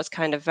first book. I was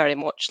kind of very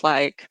much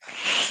like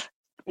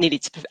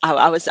needed to.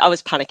 I was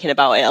panicking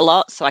about it a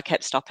lot, so I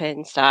kept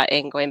stopping,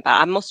 starting, going back.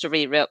 I must have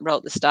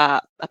rewrote the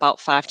start about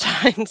 5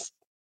 times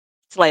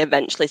till I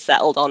eventually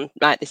settled on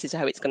right. This is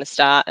how it's going to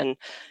start, and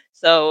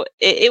so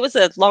it was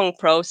a long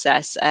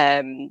process.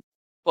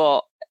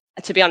 But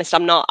to be honest,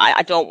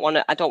 I don't want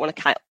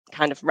to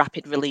kind of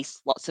rapid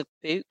release lots of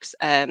books.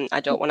 I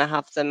don't want to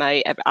have them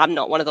out. I'm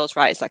not one of those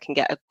writers that can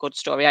get a good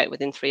story out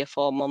within 3 or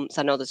 4 months.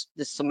 I know there's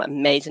some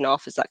amazing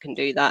authors that can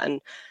do that,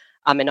 and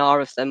I'm in awe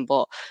of them.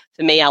 But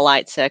for me, I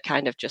like to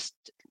kind of just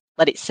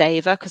let it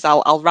savor, because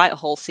I'll write a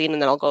whole scene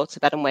and then I'll go to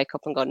bed and wake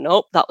up and go,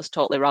 nope, that was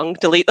totally wrong.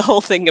 Delete the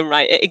whole thing and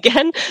write it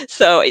again.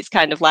 So it's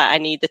kind of like I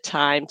need the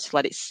time to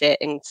let it sit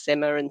and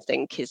simmer and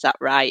think, is that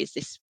right?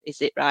 Is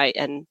it right?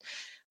 And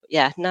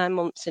yeah, 9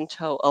 months in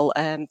total.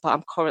 But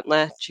I'm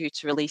currently due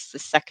to release the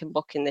second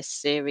book in this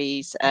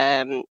series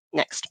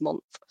next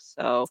month.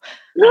 So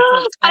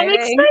I'm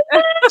excited.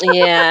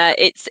 yeah,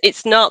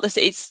 it's not this.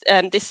 It's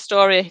this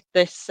story.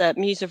 This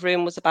Muse of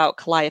Ruin was about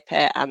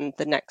Calliope, and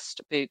the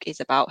next book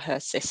is about her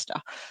sister.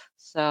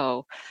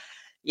 So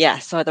yeah,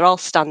 so they're all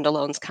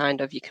standalones,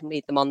 kind of. You can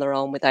read them on their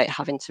own without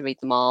having to read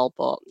them all.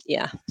 But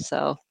yeah,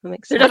 so I'm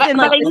excited. They're just in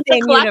like the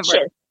same collection.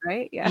 universe,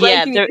 right? Yeah.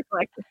 Yeah,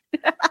 Like,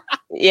 they're,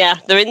 yeah,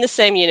 they're in the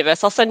same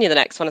universe. I'll send you the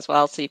next one as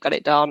well, so you've got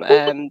it down.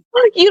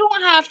 You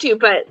don't have to,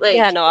 but like,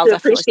 yeah, no, I'll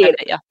definitely send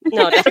it. Yeah,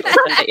 no, definitely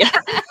send it.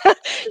 Yeah,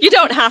 you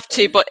don't have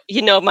to, but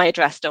you know my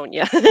address, don't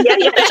you?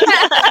 Yeah.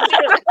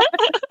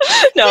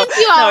 No, Since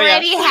you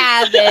already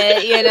have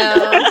it, you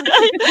know.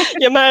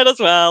 You might as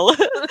well.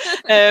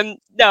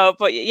 No,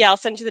 but yeah, I'll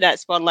send you the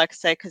next one, like I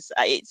say, because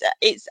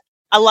it's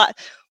a lot.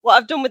 What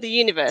I've done with the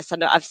universe, I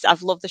know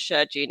I've loved the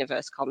shared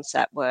universe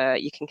concept where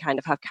you can kind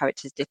of have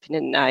characters dipping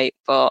in and out,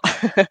 but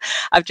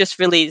I've just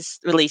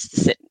released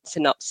the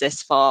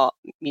synopsis for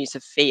Muse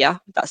of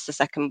Fear. That's the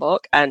second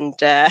book, and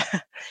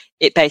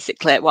it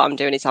basically, what I'm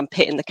doing is I'm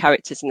pitting the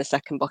characters in the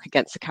second book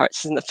against the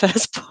characters in the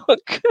first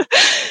book,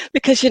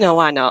 because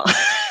why not?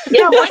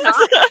 Yeah, why not?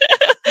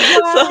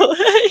 So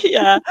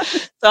yeah,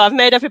 so I've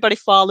made everybody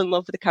fall in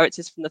love with the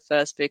characters from the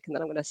first book, and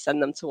then I'm going to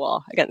send them to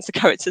war against the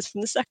characters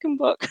from the second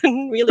book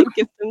and really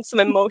give them some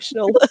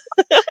emotional.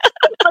 I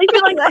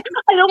feel like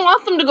I don't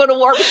want them to go to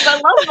war because I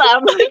love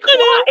them. Like,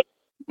 why?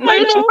 Why are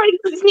you fighting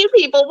these new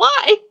people?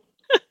 Why?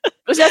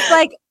 It's just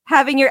like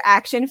having your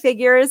action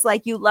figures,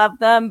 like you love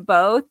them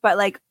both, but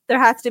like there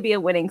has to be a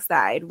winning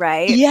side,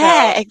 right?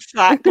 Yeah,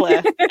 exactly.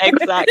 And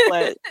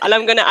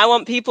I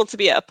want people to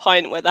be at a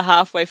point where they're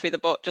halfway through the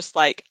book just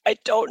like, I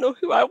don't know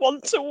who I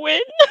want to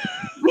win.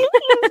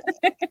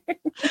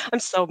 I'm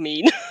so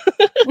mean.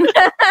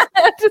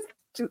 just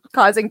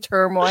causing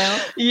turmoil.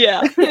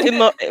 Yeah,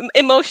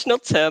 emotional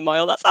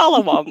turmoil. That's all I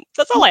want.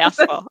 That's all I ask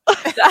for.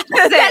 That's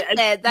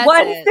it. That's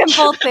One it.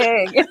 simple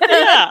thing.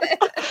 Yeah,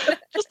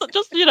 just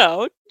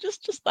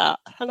that,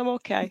 and I'm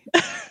okay.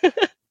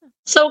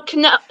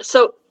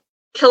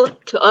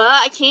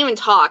 I can't even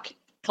talk.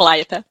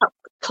 Calliope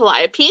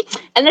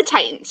and the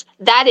Titans.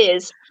 That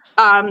is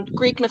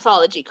Greek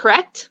mythology,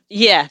 correct?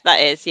 Yeah,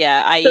 that is.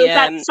 Yeah, So is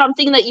that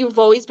something that you've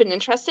always been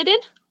interested in?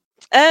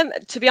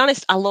 To be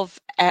honest, I love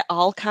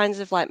all kinds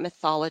of like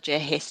mythology,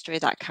 history,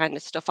 that kind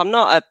of stuff. I'm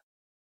not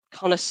a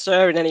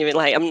connoisseur in any way.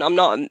 Like I'm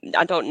not.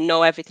 I don't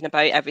know everything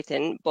about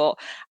everything. But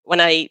when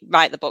I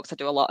write the books, I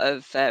do a lot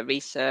of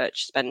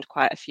research. Spend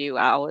quite a few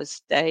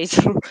hours, days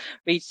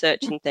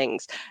researching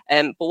things.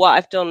 But what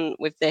I've done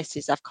with this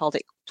is I've called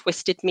it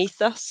Twisted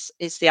Mythos.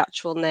 Is the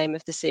actual name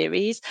of the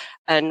series,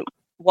 and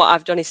what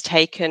I've done is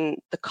taken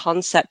the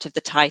concept of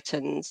the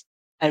Titans,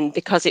 and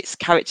because it's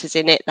characters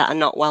in it that are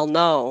not well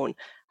known,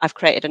 I've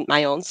created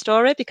my own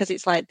story, because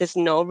it's like there's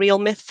no real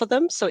myth for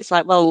them. So it's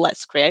like, well,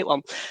 let's create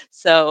one.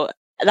 So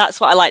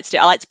that's what I like to do.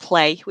 I like to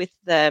play with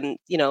the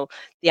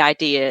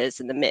ideas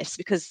and the myths,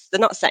 because they're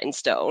not set in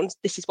stone.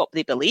 This is what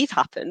they believe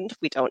happened.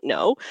 We don't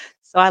know.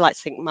 So I like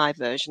to think my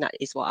version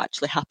is what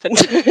actually happened.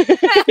 That's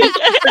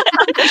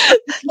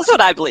what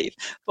I believe.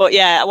 But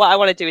yeah, what I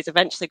want to do is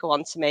eventually go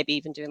on to maybe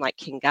even doing like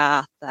King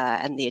Arthur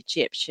and the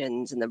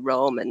Egyptians and the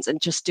Romans, and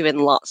just doing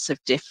lots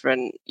of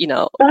different,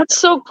 That's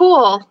so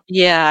cool.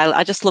 Yeah,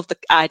 I just love the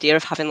idea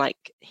of having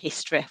like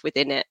history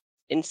within it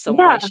in some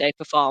way, shape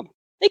or form.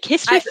 Make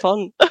history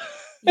fun.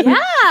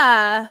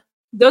 Yeah.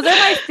 Those are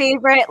my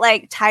favorite,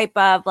 like, type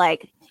of,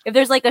 like, if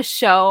there's like a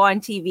show on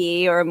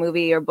TV or a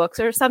movie or books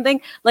or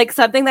something, like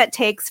something that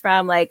takes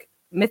from like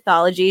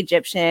mythology,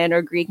 Egyptian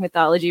or Greek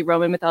mythology,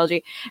 Roman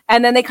mythology,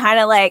 and then they kind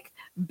of like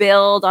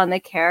build on the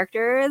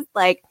characters.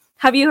 Like,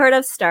 have you heard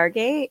of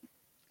Stargate?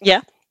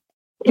 Yeah.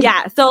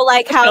 Yeah, so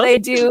like how they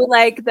do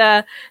like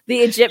the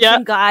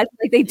Egyptian gods,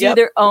 like they do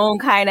their own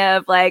kind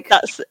of like.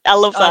 I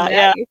love that.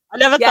 Yeah, I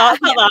never thought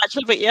about that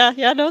actually, but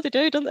yeah, no, they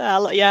do, don't they? I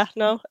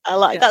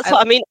like that's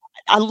what I mean.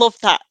 I love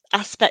that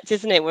aspect,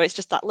 isn't it? Where it's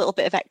just that little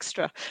bit of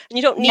extra, and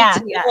you don't need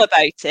to know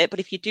about it, but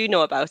if you do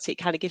know about it, it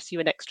kind of gives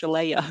you an extra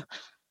layer.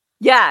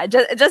 Yeah,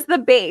 just the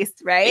base,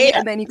 right? Yeah,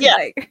 and then you can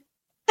like.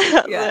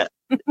 Oh,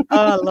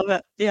 I love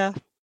it. Yeah.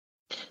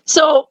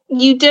 So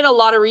you did a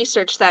lot of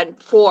research then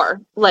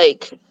for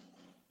like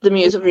the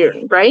Muse of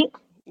Urine, right?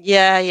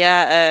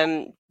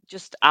 Yeah.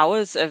 Just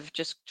hours of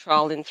just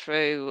trawling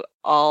through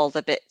all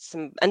the bits,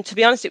 and to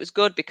be honest, it was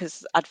good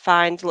because I'd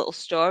find little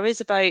stories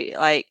about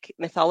like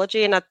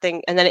mythology, and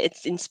and then it'd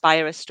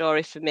inspire a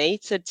story for me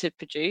to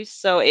produce.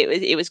 So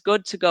it was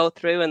good to go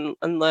through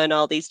and learn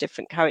all these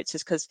different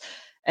characters, because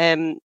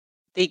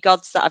the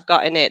gods that I've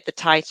got in it, the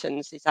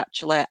Titans, is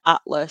actually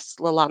Atlas,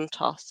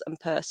 Lelantos, and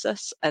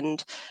Perseus,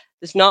 and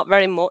there's not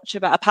very much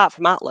apart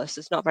from Atlas,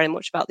 there's not very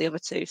much about the other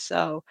two.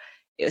 So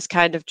it was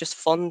kind of just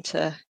fun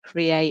to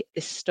create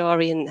this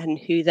story and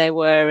who they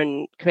were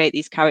and create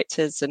these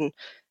characters. And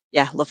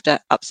yeah, loved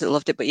it. Absolutely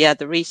loved it. But yeah,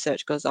 the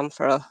research goes on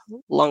for a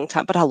long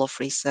time. But I love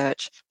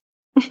research.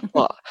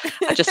 But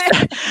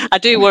I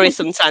do worry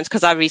sometimes,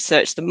 because I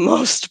research the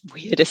most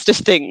weirdest of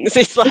things.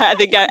 It's like, I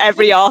think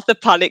every author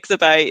panics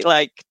about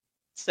like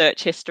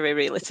search history,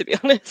 really, to be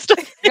honest.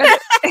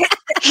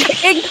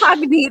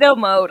 Incognito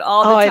mode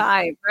all the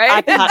time,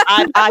 right?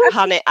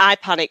 I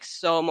panic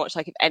so much.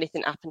 Like, if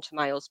anything happened to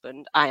my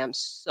husband, I am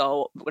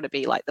so going to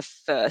be like the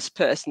first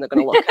person they're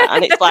going to look at,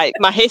 and it's like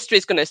my history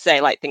is going to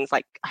say like things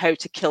like how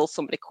to kill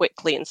somebody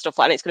quickly and stuff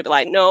like that. And it's going to be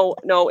like, no,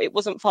 it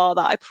wasn't for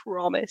that. I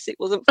promise, it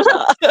wasn't for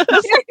that.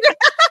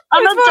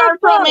 I'm a dark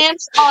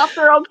romance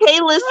author. Okay,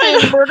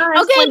 listen, murder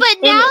is okay, but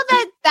now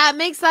that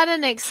makes that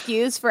an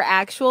excuse for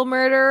actual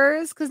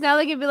murderers, because now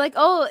they can be like,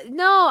 oh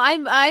no,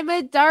 I'm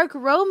a dark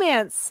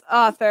romance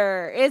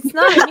author. It's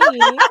not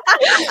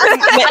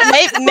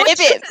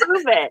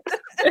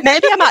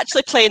maybe I'm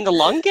actually playing the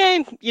long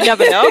game. You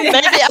never know.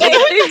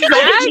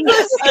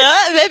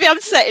 Maybe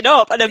I'm setting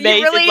up an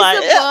amazing release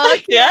a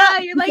book. Yeah,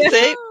 you're like,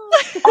 no.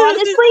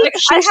 Honestly,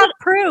 I have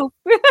proof.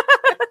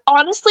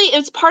 Honestly,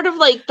 it's part of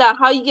like the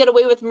How You Get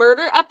Away with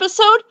Murder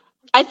episode.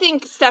 I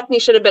think Stephanie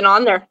should have been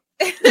on there.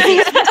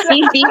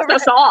 She beats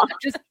us all.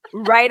 Just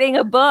writing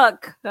a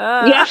book.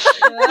 Yeah.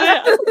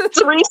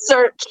 It's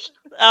research.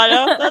 I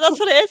know. That's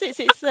what it is.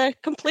 It's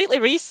completely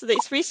research.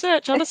 It's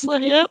research,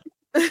 honestly. Yep.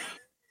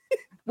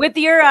 With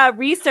your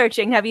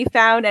researching, have you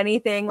found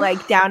anything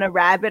like down a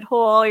rabbit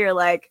hole? You're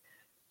like,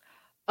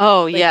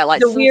 oh yeah,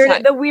 like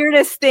the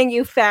weirdest thing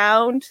you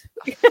found.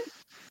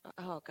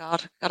 Oh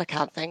God, I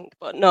can't think.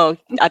 But no,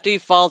 I do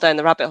fall down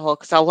the rabbit hole,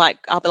 because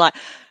I'll be like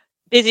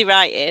busy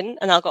writing,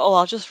 and I'll go, oh,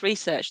 I'll just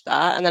research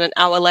that, and then an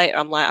hour later,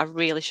 I'm like, I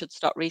really should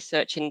stop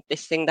researching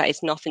this thing that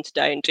is nothing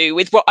to do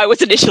with what I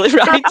was initially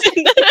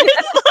writing.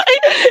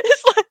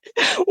 it's like,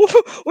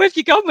 where have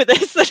you gone with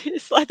this?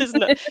 It's like,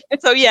 isn't it?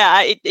 So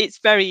yeah, it's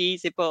very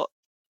easy, but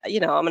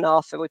I'm an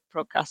author. We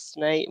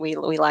procrastinate. We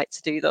like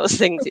to do those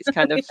things. It's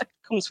kind of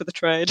comes with the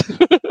trade.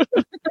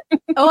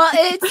 Well,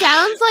 it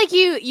sounds like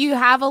you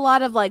have a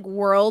lot of like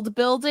world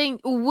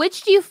building.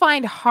 Which do you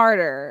find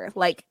harder,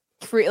 like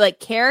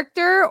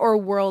character or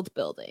world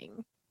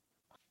building?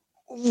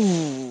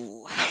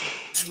 Ooh.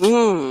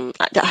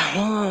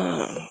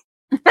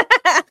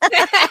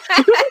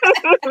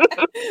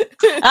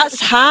 That's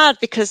hard,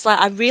 because like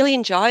I really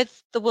enjoy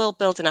the world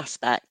building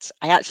aspect.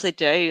 I actually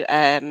do.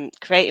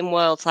 Creating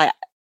worlds, like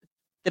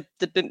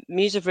the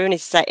Muse of Ruin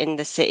is set in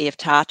the city of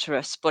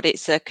Tartarus, but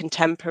it's a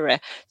contemporary,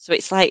 so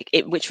it's like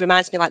which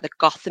reminds me like the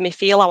Gotham-y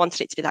feel. I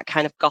wanted it to be that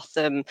kind of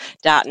Gotham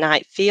Dark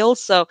Knight feel.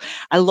 So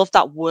I love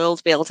that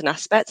world building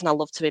aspect, and I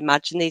love to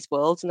imagine these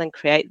worlds and then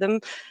create them.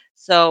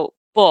 So,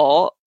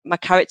 but my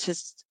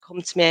characters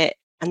come to me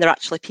and they're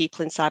actually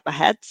people inside my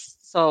head.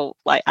 So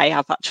like I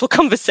have actual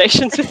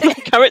conversations with my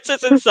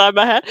characters inside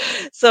my head.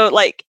 So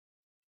like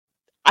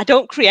I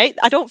don't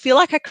feel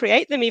like I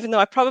create them, even though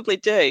I probably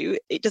do.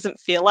 It doesn't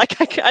feel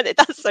like I can.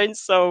 That sounds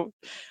so,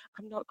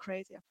 I'm not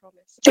crazy, I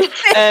promise.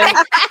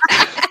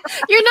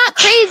 You're not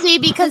crazy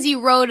because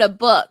you wrote a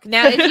book.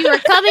 Now, if you were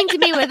coming to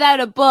me without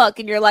a book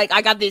and you're like,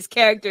 I got these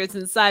characters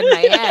inside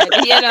my head,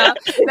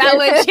 that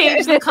would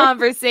change the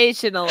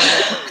conversation a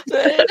little.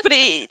 But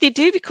they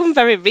do become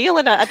very real,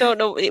 and I don't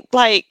know,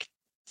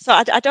 so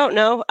I don't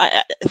know.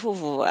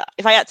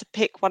 If I had to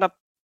pick one,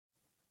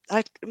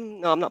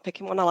 no, I'm not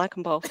picking one. I like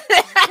them both.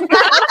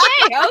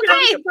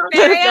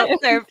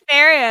 Okay.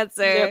 Fair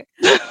answer.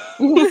 Yep.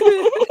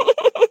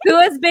 Who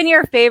has been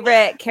your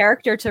favorite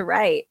character to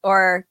write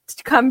or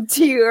to come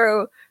to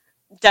you?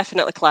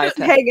 Definitely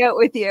Calliope. Hang out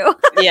with you.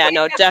 Yeah,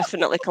 no,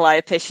 definitely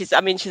Calliope. She's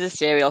a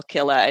serial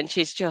killer, and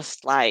she's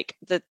just like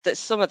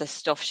some of the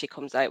stuff she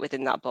comes out with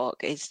in that book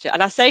is just,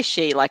 and I say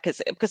she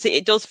because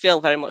it does feel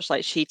very much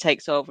like she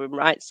takes over and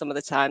writes some of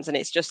the times, and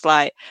it's just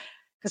like,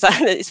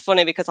 because it's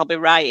funny because I'll be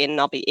writing and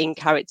I'll be in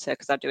character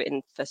because I do it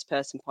in first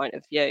person point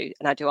of view,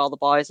 and I do all the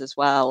boys as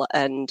well.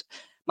 And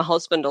my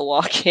husband will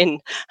walk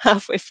in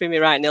halfway through me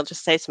writing, he'll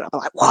just say something, I'm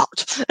like,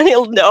 what? And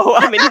he'll know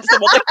I'm in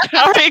some other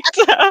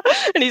character.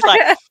 And he's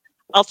like,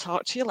 I'll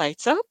talk to you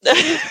later.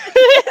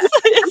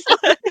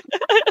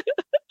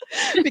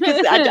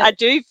 Because I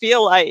do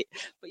feel like,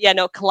 but yeah,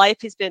 no,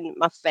 Calliope's been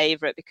my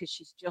favourite because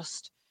she's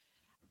just,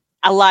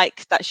 I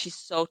like that she's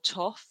so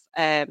tough.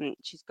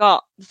 She's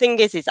got, the thing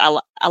is I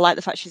like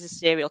the fact she's a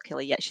serial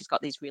killer, yet she's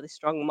got these really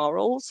strong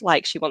morals.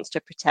 Like she wants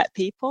to protect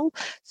people,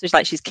 so it's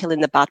like she's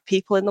killing the bad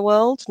people in the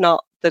world,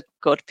 not the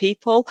good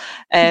people.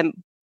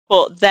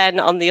 But then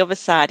on the other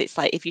side, it's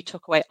like, if you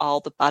took away all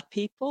the bad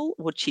people,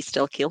 would she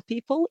still kill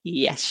people?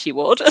 Yes, she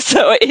would.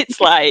 So it's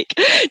like,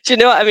 do you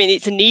know what I mean?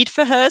 It's a need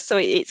for her. So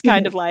it's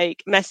kind of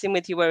like messing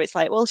with you where it's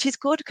like, well, she's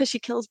good because she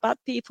kills bad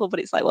people.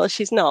 But it's like, well,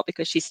 she's not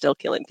because she's still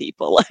killing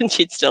people and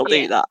she'd still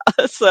do that.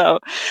 So,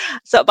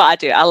 but I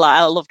do. I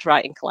loved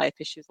writing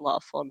Calliope. She was a lot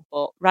of fun.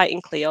 But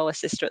writing Cleo, a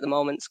sister at the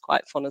moment, is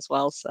quite fun as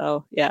well.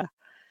 So, yeah.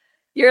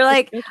 You're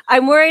like,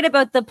 I'm worried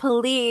about the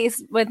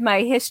police with my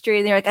history.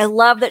 And you're like, I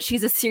love that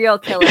she's a serial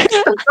killer.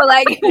 So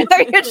like, you're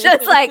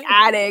just like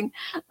adding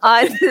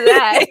on to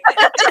that.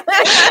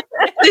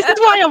 This is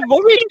why I'm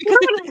worried, because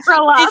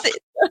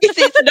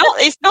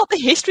it's not the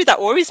history that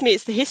worries me.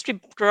 It's the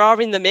history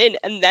drawing them in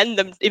and then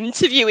them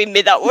interviewing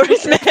me that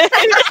worries me.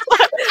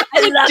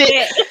 I love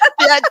it.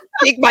 I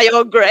dig my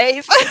own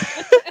grave.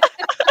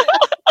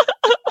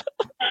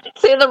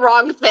 Say the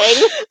wrong thing.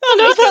 I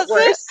know, that's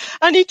it.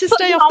 I need to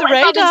stay off the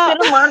radar.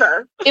 Been a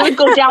murder. It would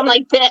go down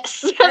like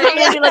this. And then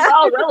they'd be like,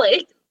 oh,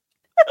 really?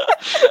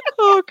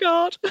 Oh,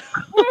 God.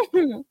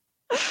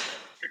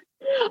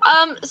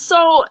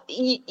 So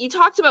you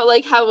talked about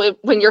like how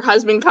when your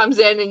husband comes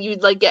in and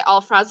you'd like get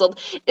all frazzled.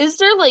 Is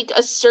there like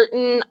a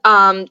certain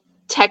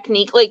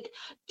technique? Like,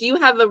 do you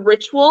have a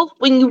ritual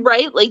when you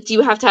write? Like, do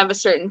you have to have a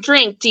certain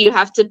drink? Do you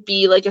have to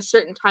be like a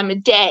certain time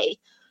of day?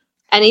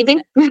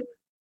 Anything?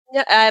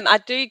 Yeah, I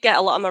do get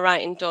a lot of my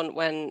writing done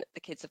when the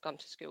kids have gone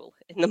to school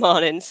in the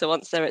morning. So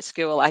once they're at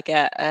school, I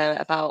get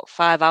about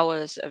 5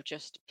 hours of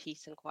just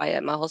peace and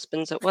quiet. My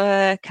husband's at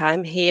work,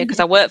 I'm here because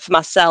I work for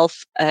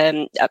myself,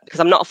 because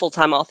I'm not a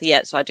full-time author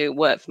yet, so I do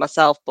work for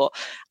myself, but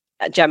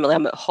generally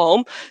I'm at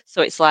home.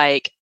 So it's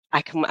like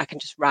I can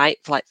just write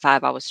for like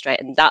 5 hours straight,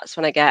 and that's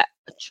when I get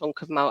a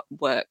chunk of my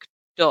work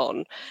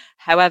done.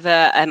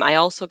 However, I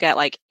also get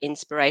like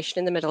inspiration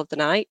in the middle of the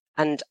night,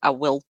 and I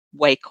will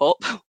wake up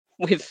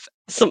with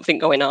something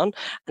going on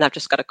and I've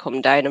just got to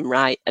come down and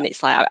write, and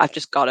it's like I've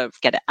just got to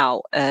get it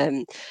out,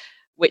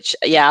 which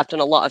I've done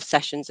a lot of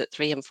sessions at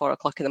 3 and 4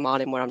 o'clock in the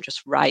morning where I'm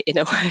just writing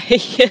away.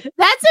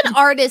 That's an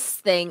artist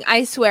thing,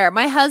 I swear.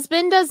 My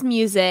husband does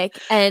music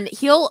and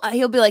he'll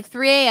be like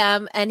 3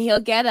 a.m. and he'll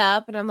get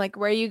up and I'm like,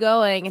 where are you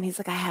going? And he's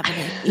like, I have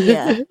an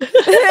idea. And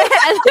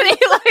then he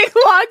like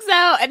walks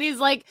out and he's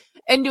like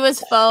into his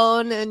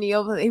phone and he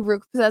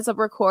sets up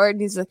record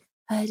and he's like,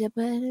 and then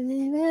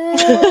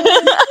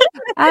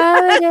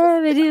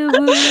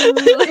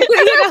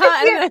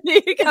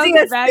he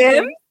comes back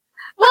in.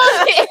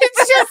 Well,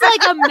 it's just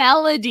like a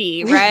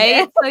melody,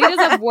 right? So he doesn't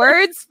have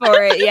words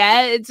for it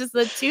yet. It's just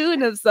a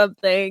tune of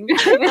something.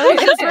 He's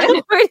just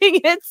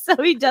recording it so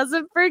he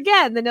doesn't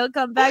forget. And then he'll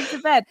come back to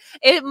bed.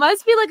 It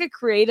must be like a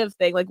creative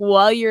thing. Like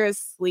while you're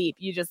asleep,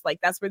 you just like,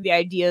 that's where the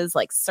ideas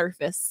like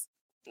surface.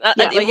 It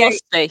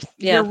must be.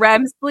 Yeah. Your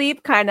REM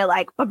sleep kind of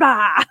like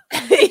blah.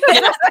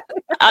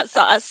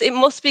 It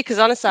must be, because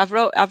honestly, I've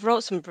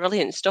wrote some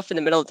brilliant stuff in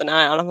the middle of the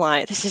night, and I'm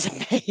like, this is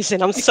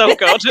amazing. I'm so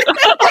good.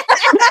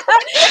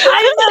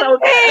 I'm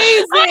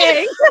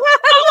Amazing.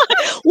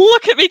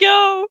 Look at me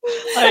go.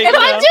 Like, If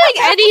I'm doing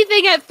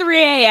anything at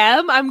 3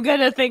 a.m., I'm going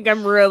to think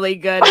I'm really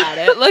good at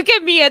it. Look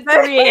at me at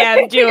 3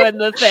 a.m. doing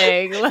the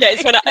thing. yeah,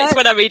 it's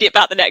when I read it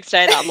back the next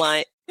day that I'm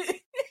like,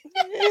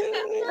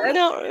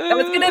 no.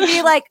 It's gonna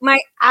be like my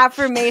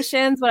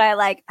affirmations when I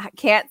like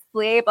can't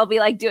sleep. I'll be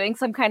like doing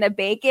some kind of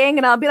baking,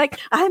 and I'll be like,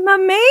 "I'm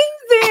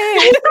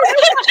amazing."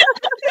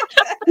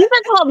 These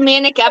are called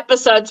manic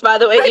episodes, by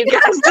the way, you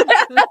guys.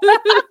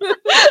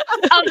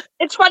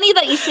 It's funny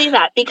that you say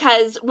that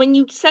because when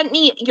you sent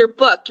me your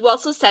book, you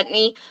also sent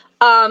me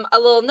a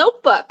little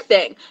notebook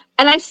thing,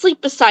 and I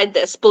sleep beside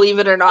this, believe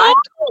it or not.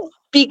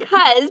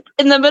 Because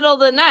in the middle of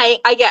the night,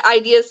 I get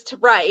ideas to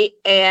write,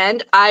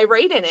 and I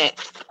write in it.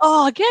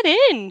 Oh, get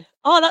in.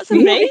 Oh, that's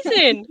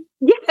amazing.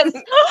 Yes.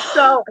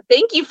 So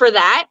thank you for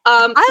that.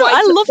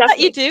 I love that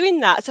you're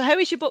doing that. So how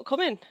is your book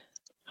coming?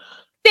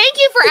 Thank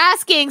you for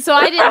asking, so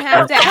I didn't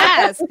have to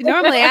ask.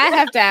 Normally, I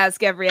have to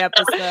ask every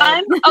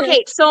episode.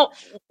 Okay, so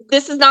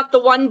this is not the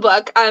one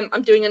book.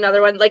 I'm doing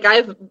another one. Like, I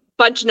have a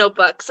bunch of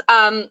notebooks.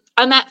 I'm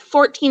at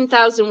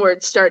 14,000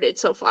 words started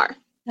so far.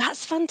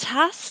 That's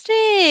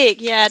fantastic.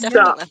 Yeah,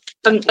 definitely.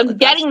 So, I'm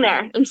getting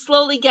there. I'm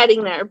slowly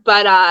getting there.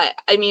 But I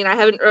mean, I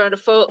haven't wrote a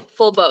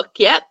full book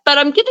yet, but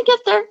I'm gonna get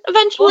there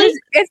eventually. Well,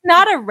 it's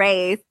not a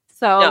race,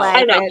 so No,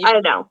 like,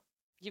 I know.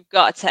 You've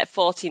got to take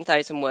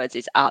 14,000 words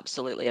is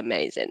absolutely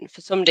amazing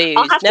for somebody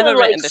I'll who's have never to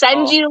written before.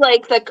 send you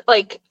like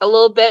a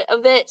little bit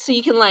of it so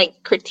you can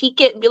like critique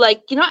it and be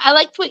like, you know, I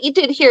liked what you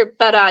did here,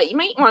 but you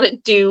might want to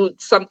do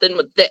something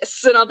with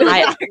this. And I'll be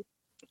like,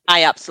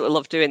 I absolutely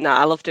love doing that.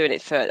 I love doing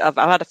it I've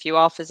had a few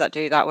authors that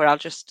do that where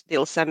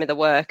they'll send me the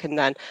work and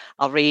then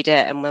I'll read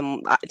it. And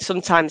when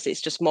sometimes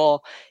it's just more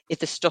if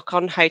they're stuck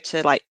on how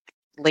to like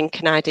link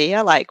an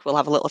idea, like we'll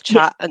have a little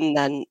chat and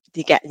then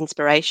they get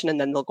inspiration and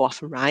then they'll go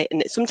off and write.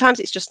 And sometimes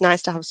it's just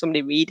nice to have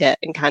somebody read it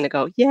and kind of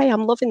go, yay,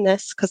 I'm loving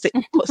this because it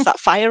puts that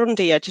fire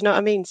under you. Do you know what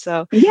I mean?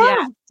 So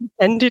yeah.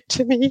 Send it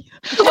to me.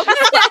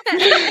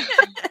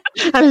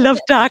 I love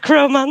dark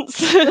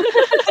romance.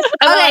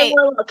 Okay,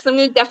 because I'm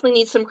going to definitely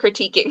need some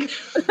critiquing.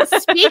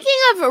 Speaking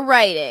of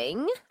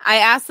writing, I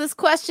asked this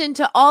question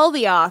to all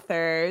the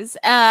authors.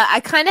 I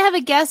kind of have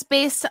a guess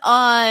based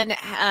on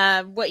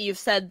what you've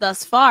said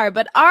thus far,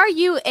 but are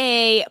you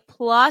a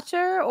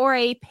plotter or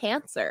a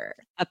pantser?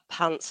 A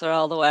pantser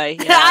all the way.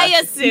 Yeah. I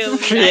assume.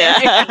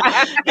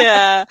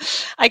 Yeah.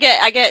 I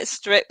get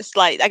strips,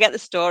 like I get the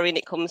story and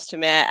it comes to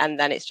me and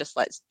then it's just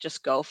let's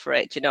just go for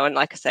it, you know. And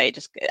like I say,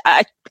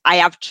 I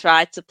have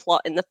tried to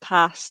plot in the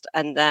past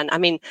and then I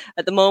mean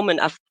at the moment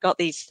I've got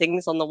these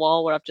things on the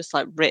wall where I've just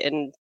like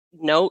written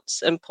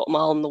notes and put them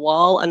all on the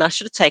wall and I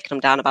should have taken them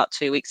down about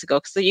 2 weeks ago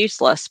because they're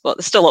useless, but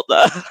they're still up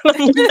there.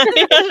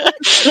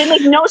 They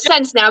make no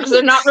sense now because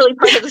they're not really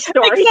part of the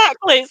story.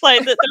 Exactly. It's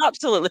like they're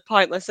absolutely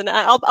pointless. And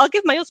I'll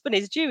give my husband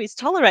his due. He's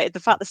tolerated the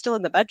fact they're still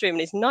in the bedroom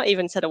and he's not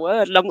even said a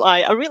word. And I'm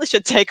like, I really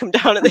should take them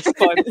down at this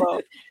point.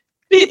 But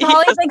he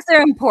probably thinks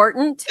they're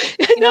important.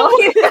 You know,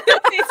 he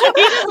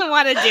doesn't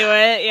want to do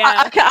it.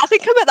 Yeah, I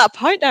think I'm at that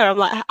point now. I'm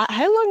like,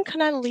 how long can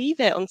I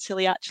leave it until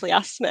he actually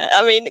asks me?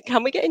 I mean,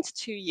 can we get into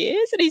 2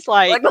 years? And he's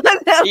like, you know?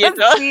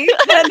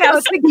 That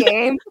was the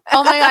game.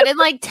 Oh my god! In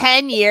like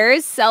 10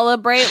 years,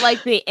 celebrate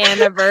like the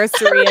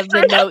anniversary of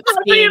the notes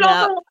being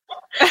up.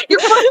 Your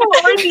book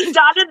already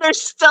done and they're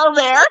still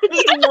there and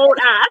you won't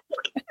ask.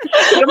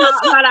 I'm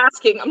not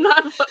asking. I'm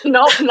not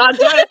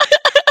doing it.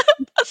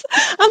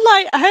 I'm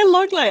like, how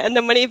long? Like, and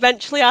then when he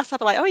eventually asks, I'll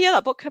be like, oh yeah,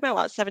 that book came out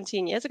like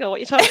 17 years ago. What are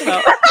you talking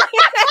about?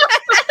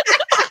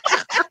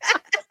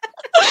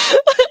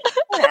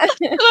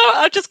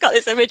 I've just got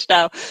this image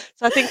now.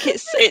 So I think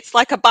it's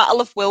like a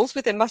battle of wills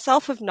within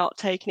myself of not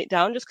taking it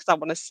down just because I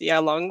want to see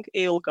how long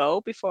he'll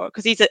go before.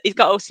 Because he's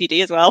got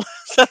OCD as well.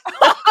 So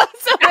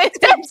it's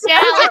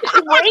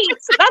great.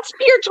 That's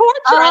pure torture.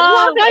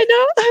 I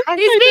know.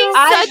 He's being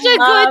such a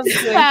good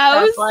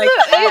spouse.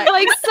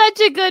 Like such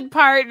a good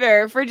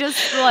partner for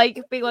just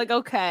like being like,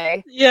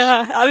 okay.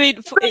 Yeah, I mean,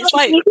 it's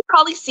like you could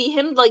probably see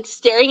him like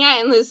staring at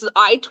it and his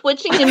eye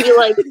twitching and be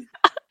like,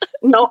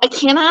 no, I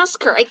can't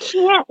ask her. I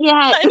can't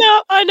yet.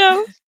 I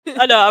know.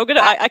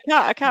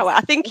 I can't wait.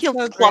 I think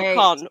he'll clock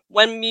on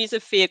when Muse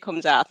of Fear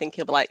comes out. I think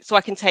he'll be like, so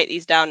I can take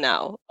these down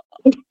now.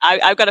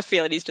 I've got a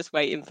feeling he's just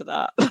waiting for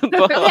that.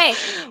 Okay,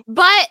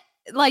 but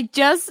like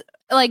just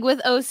like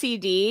with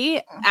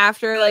OCD,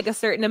 after like a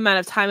certain amount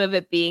of time of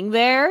it being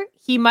there,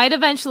 he might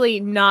eventually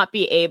not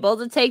be able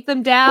to take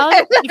them down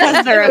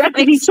because they're a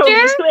fixture,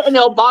 and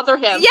it'll bother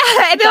him.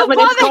 Yeah, and it'll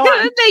bother him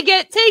when they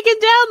get taken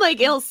down.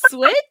 Like it'll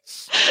switch.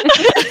 So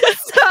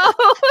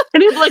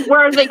and he's like,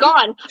 "Where are they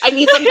gone? I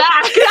need them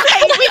back. We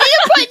need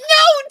to put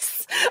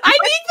notes. I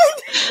need them."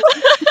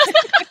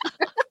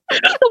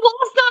 The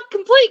wall's not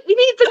complete. We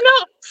need the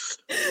notes.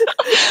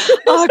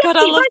 Oh god,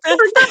 I love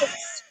this.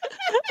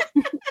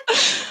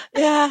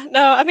 Yeah,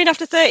 no, I mean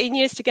after 13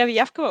 years together, you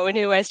have to come up with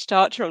new ways to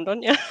torture them,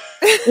 don't you?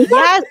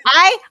 Yes,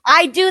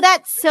 I do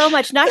that so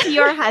much. Not to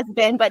your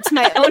husband, but to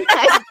my own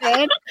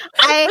husband.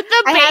 With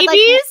the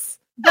babies.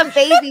 the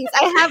babies.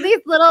 I have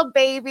these little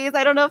babies.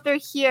 I don't know if they're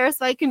here,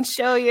 so I can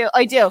show you.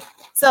 I do.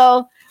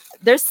 So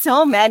there's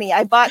so many.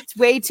 I bought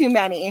way too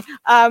many.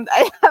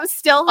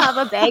 Still have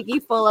a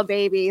baggie full of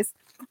babies.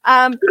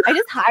 I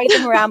just hide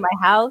them around my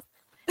house,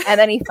 and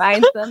then he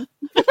finds them.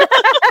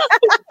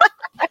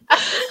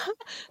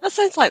 That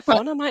sounds like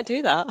fun. I might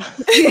do that.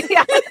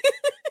 Yeah.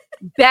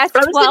 Best I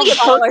was going to get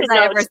 $12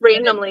 I ever post-it notes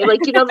randomly,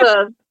 like, you know,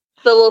 the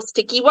little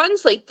sticky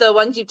ones, like the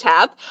ones you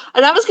tap.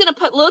 And I was going to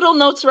put little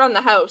notes around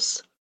the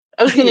house.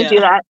 I was going to do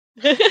that,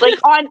 like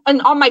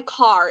on my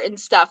car and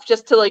stuff,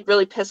 just to like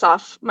really piss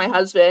off my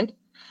husband.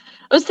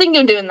 I was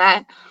thinking of doing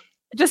that.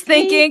 Just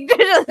thinking.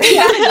 I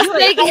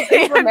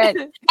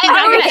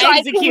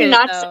drive him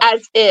nuts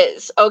as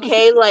is.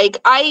 Okay, like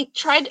I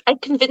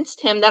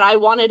convinced him that I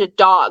wanted a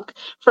dog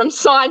from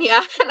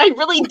Sonia, and I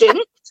really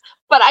didn't.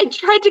 But I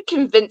tried to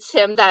convince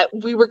him that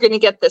we were going to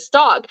get this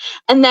dog.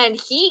 And then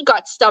he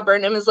got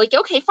stubborn and was like,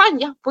 okay, fine.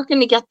 Yeah, we're going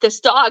to get this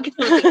dog.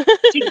 Like,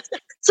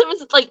 so it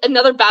was like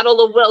another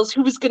battle of wills.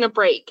 Who was going to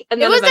break? And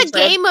then it was a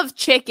game of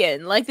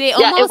chicken. Like they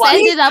almost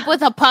ended up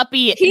with a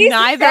puppy.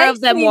 Neither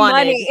of them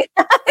wanted. Yeah,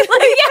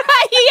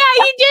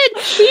 he did.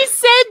 He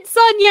sent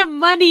Sonia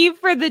money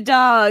for the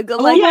dog.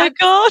 Like, oh my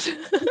God.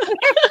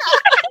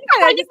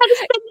 I just had to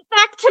send it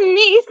back to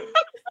me.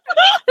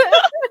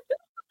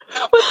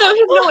 Without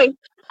him knowing.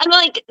 And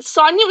like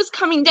Sonia was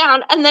coming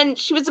down, and then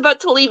she was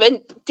about to leave,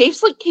 and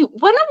Dave's like, "Hey,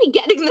 when are we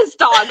getting this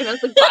dog?" And I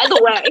was like, "By the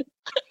way,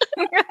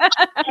 I'll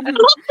send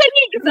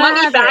you your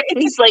money back."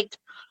 And he's like,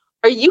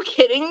 "Are you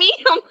kidding me?"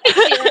 I'm like,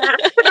 "Yeah,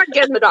 we're not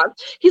getting the dog."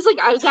 He's like,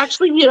 "I was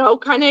actually,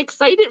 kind of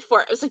excited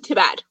for it." I was like, "Too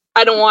bad,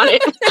 I don't want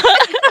it."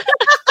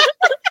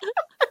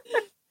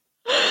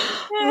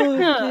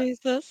 Oh,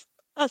 Jesus.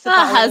 That's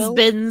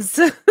husbands.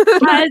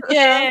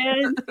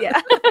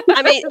 Yeah.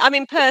 I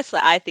mean,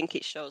 personally, I think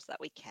it shows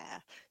that we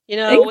care.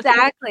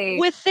 Exactly.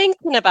 We're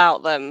thinking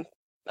about them.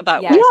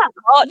 That's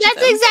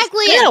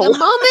exactly it. The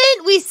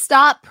moment we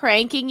stop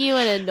pranking you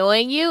and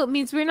annoying you, it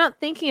means we're not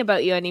thinking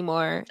about you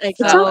anymore.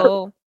 Exactly.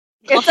 So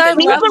it's our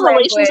the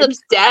relationship's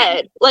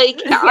dead.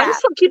 Like, I'm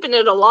still keeping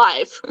it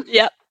alive.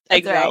 Yep,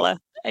 exactly.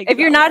 Right. If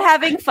you're not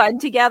having fun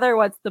together,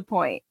 what's the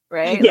point,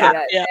 right?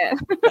 Yeah,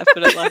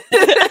 definitely.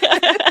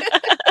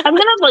 I'm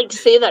gonna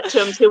say that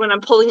to him too when I'm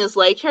pulling his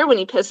leg hair when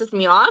he pisses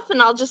me off,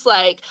 and I'll just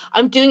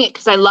I'm doing it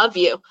because I love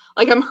you.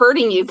 Like I'm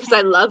hurting you because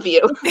I love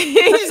you.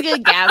 You're just gonna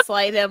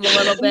gaslight him a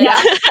little bit.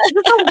 Yeah.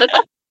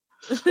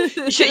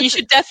 You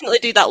should definitely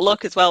do that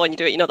look as well when you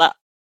do it. You know that.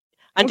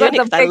 I'm doing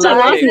it because I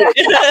love you.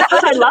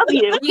 I love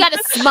you. You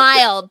gotta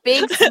smile,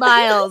 big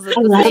smiles at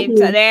the same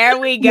time. There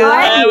we go.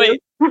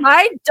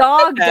 My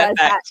dog does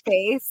that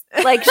face.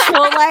 Like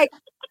she'll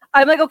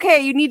I'm like, okay,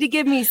 you need to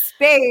give me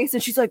space,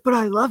 and she's like, but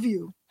I love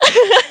you.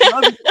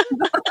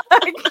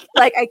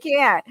 Like I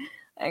can't.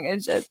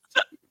 It's just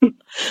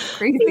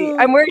crazy.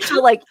 I'm worried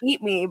she'll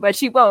eat me, but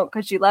she won't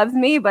because she loves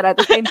me. But at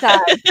the same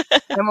time,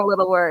 I'm a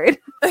little worried.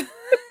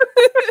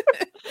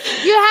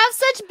 You have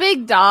such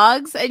big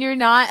dogs, and you're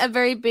not a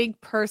very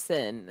big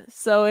person,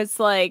 so it's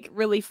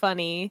really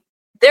funny.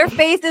 Their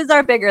faces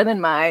are bigger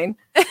than mine.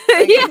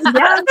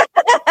 Yeah.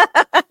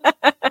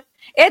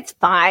 It's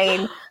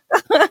fine.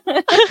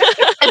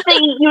 If they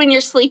eat you in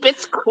your sleep,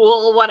 it's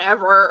cool,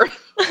 whatever.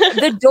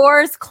 The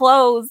door's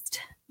closed.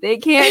 They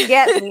can't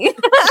get me.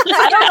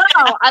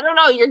 I don't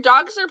know. Your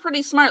dogs are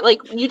pretty smart. Like,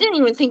 you didn't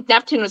even think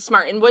Neptune was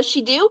smart. And what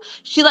she do?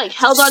 She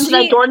held onto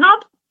that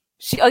doorknob?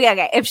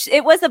 Okay. If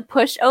it was a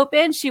push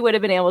open, she would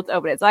have been able to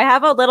open it. So I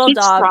have a little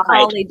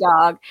collie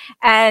dog,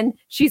 and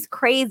she's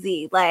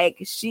crazy.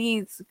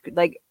 She's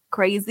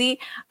crazy.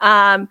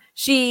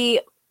 She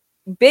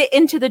bit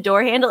into the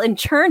door handle and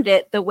churned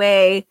it the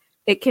way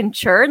it can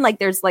churn.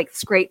 There's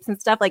scrapes and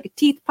stuff, like a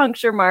teeth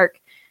puncture mark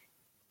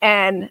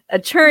and a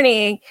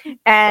churning.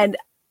 And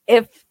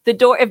if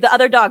the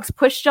other dogs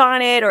pushed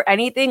on it or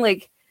anything,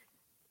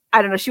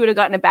 I don't know, she would have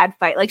gotten a bad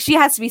fight. She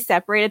has to be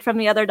separated from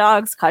the other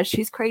dogs because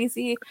she's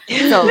crazy.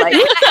 So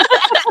I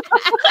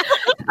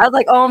was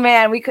like, oh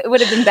man, it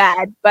would have been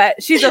bad,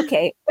 but she's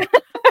okay.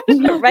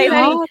 Right,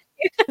 honey?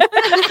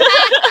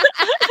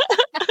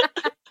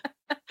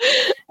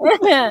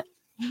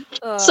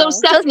 So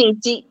Stephanie,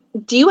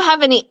 do you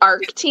have any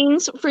arc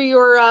teams for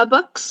your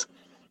books?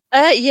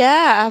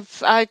 Yeah,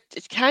 I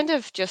kind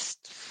of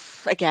just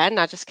again,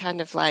 I just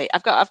kind of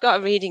I've got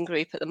a reading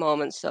group at the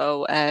moment,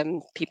 so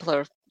people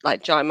are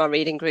join my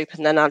reading group,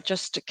 and then I'll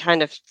just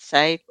kind of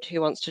say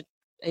who wants an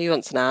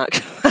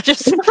arc. I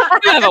just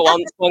whoever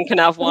wants one can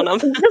have one.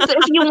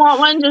 If you want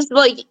one, just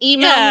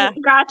email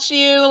me, got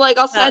you.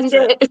 I'll send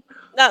it.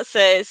 That's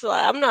it. It's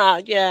I'm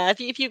not. Yeah.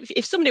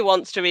 If somebody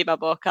wants to read my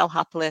book, I'll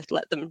happily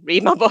let them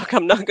read my book.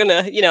 I'm not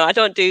gonna. I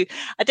don't do.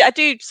 I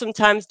do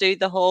sometimes do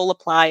the whole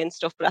apply and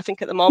stuff, but I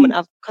think at the moment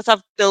I've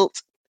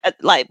built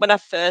when I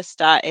first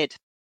started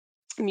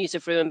Muse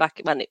of Ruin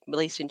back when it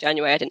released in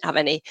January, I didn't have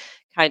any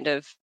kind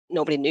of.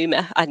 Nobody knew me.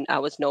 I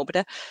was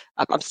nobody.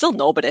 I'm still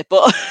nobody,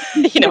 but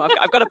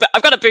I've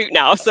got a boot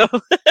now. So,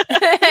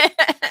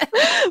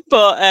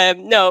 but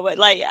no, but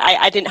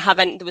I didn't have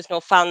any. There was no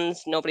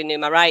fans. Nobody knew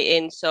my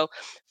writing. So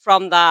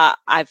from that,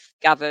 I've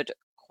gathered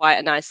quite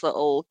a nice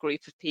little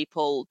group of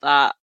people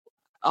that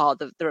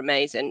they're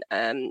amazing.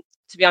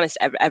 To be honest,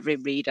 every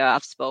reader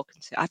I've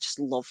spoken to, I just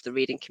love the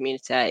reading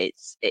community.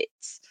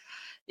 It's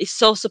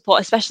so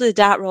supportive, especially the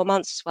dark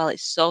romance as well.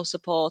 It's so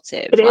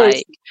supportive. It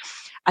is.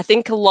 I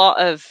think a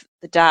lot of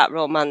the dark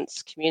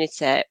romance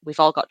community, we've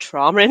all got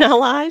trauma in our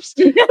lives.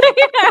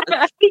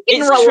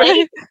 It's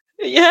true.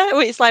 Yeah,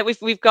 it's like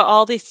we've got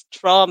all this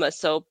trauma.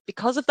 So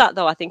because of that,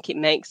 though, I think it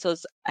makes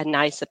us a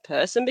nicer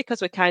person,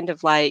 because we're kind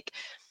of like,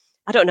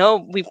 I don't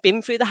know, we've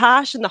been through the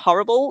harsh and the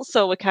horrible.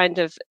 So we're kind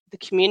of, the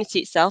community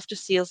itself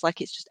just feels like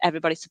it's just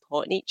everybody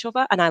supporting each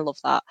other. And I love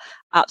that.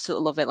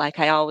 Absolutely love it. Like,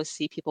 I always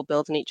see people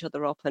building each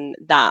other up, and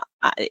that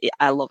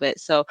I love it.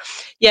 So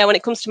yeah, when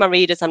it comes to my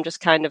readers, I'm just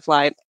kind of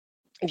like,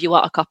 if you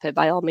want a copy,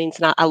 by all means.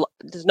 And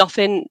there's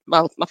nothing,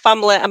 well, my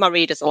family and my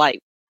readers are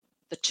like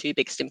the two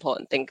biggest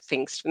important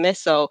things for me.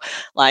 So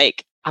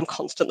like, I'm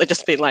constantly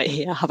just being like,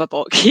 here, have a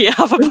book, here,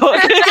 have a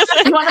book.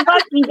 You want a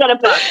book? You got a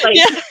book. Like,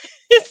 yeah.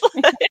 It's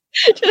like,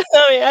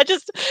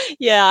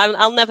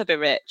 I'll never be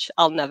rich.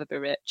 I'll never be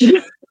rich.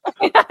 well,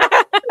 we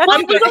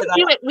don't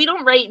do it. We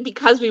don't write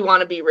because we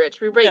want to be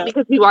rich. We write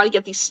because we want to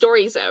get these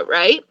stories out,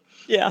 right?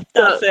 Yeah,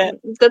 that's it.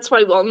 That's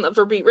why we'll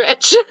never be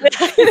rich. It's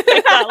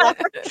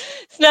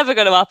never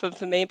going to happen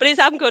for me. But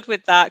I'm good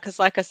with that, because,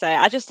 like I say,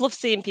 I just love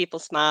seeing people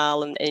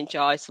smile and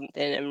enjoy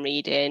something and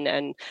reading.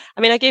 And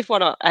I mean, I gave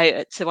one out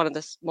to one of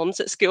the mums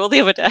at school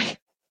the other day.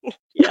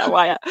 Yeah,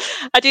 why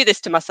I do this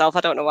to myself,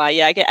 I don't know why.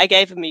 Yeah, I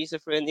gave a Musa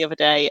Rune the other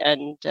day,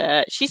 and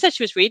she said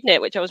she was reading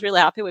it, which I was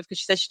really happy with, because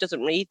she said she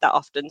doesn't read that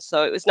often.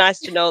 So it was nice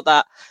to know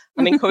that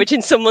I'm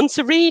encouraging someone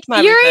to read my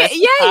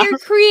you're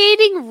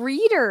creating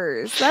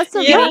readers. That's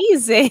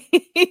amazing.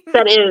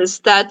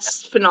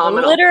 That's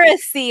phenomenal.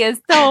 Literacy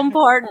is so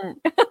important.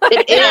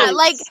 It is.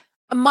 Like,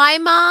 my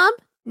mom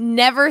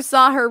never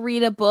saw her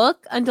read a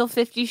book until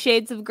 50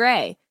 Shades of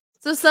Grey.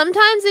 So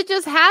sometimes it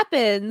just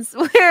happens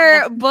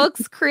where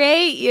books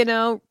create,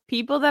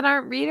 people that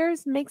aren't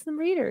readers, makes them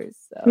readers.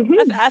 So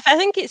I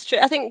think it's true.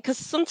 I think because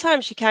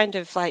sometimes you kind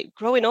of like,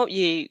 growing up,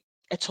 you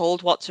are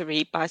told what to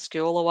read by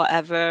school or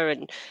whatever,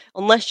 and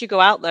unless you go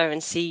out there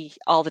and see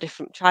all the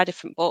try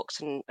different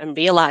books and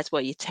realize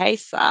what your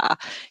tastes are,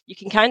 you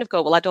can kind of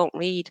go, well, I don't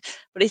read.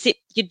 But is it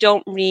you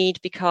don't read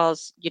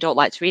because you don't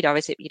like to read, or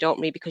is it you don't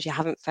read because you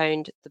haven't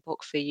found the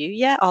book for you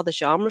yet, or the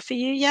genre for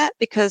you yet?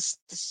 Because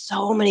there's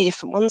so many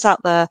different ones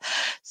out there.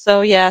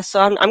 So yeah,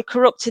 so I'm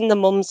corrupting the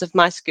mums of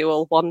my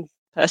school one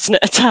person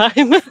at a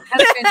time. That's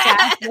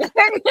fantastic.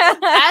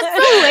 That's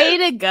the way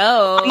to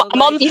go.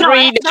 I'm on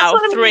 3 now.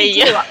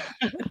 3.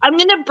 I'm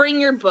gonna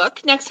bring your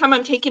book next time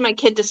I'm taking my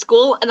kid to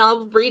school, and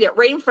I'll read it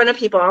right in front of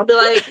people. I'll be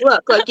like,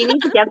 "Look, you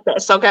need to get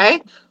this,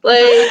 okay?"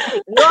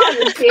 Like,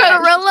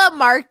 guerrilla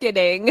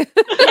marketing.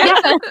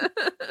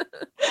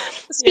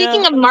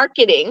 Speaking of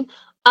marketing,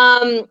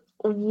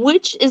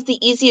 which is the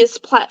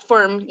easiest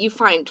platform you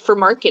find for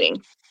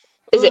marketing?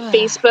 Is it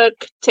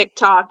Facebook,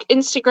 TikTok,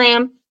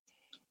 Instagram?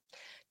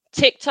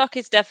 TikTok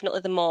is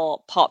definitely the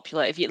more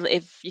popular. If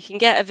you can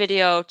get a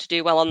video to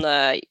do well on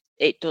there,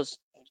 it does.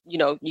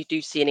 You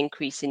do see an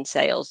increase in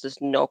sales. There's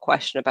no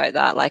question about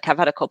that. Like, I've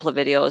had a couple of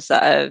videos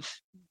that have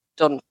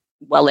done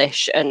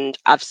wellish, and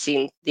I've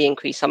seen the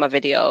increase on my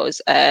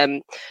videos.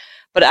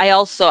 But I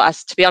also,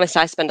 to be honest,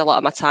 I spend a lot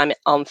of my time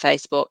on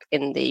Facebook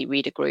in the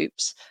reader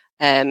groups,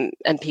 and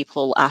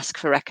people ask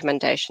for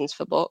recommendations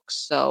for books.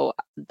 So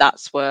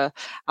that's where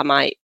I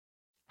might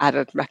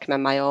either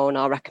recommend my own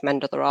or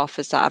recommend other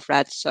authors that I've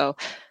read. So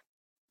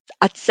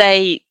I'd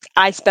say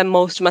I spend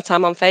most of my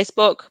time on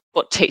Facebook,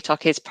 but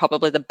TikTok is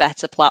probably the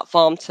better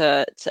platform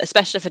to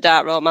especially for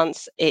dark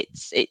romance.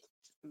 It's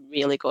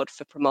really good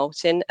for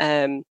promoting.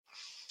 I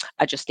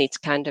just need to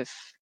kind of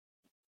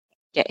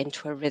get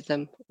into a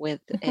rhythm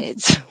with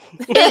it.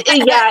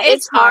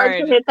 It's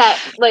hard to hit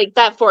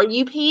that For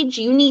You page.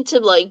 You need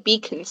to be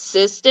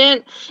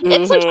consistent.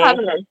 It's like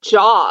having a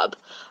job.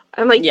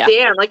 I'm like,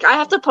 damn, I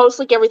have to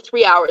post every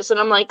 3 hours, and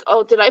I'm like,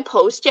 oh, did I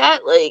post yet?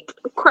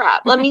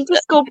 Crap, let me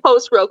just go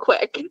post real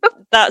quick.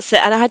 That's it.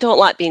 And I don't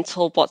like being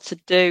told what to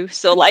do.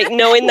 So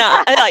knowing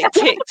that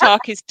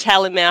TikTok is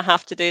telling me I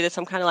have to do this,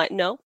 I'm kind of like,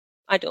 no,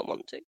 I don't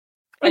want to.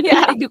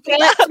 You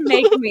can't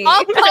make me.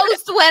 I'll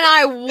post when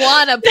I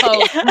want to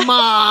post,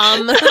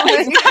 Mom.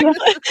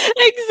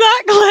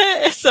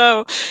 Exactly.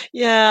 So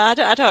yeah,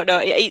 I don't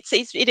know.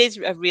 It is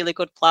a really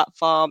good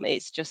platform.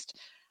 It's just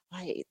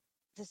I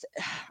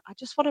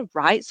just want to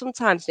write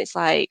sometimes, and it's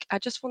like I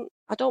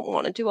don't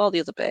want to do all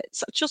the other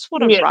bits. I just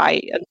want to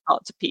write and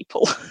talk to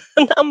people,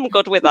 and I'm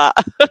good with that.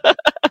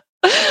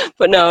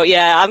 But no,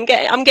 yeah, I'm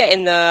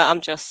getting there.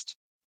 I'm just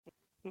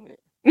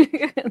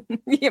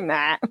you're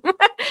mad.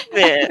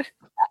 Yeah.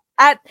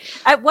 At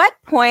what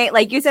point,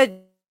 you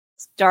said,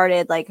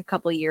 started a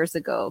couple of years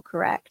ago,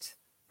 correct?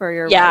 For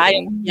your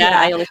writing?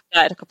 I only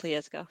started a couple of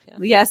years ago.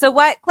 Yeah. So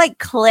what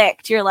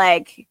clicked? You're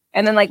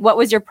and then what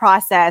was your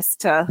process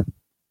to?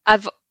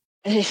 I've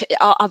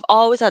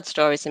always had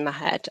stories in my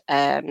head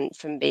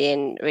from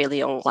being really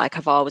young.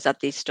 I've always had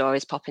these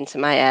stories pop into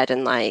my head,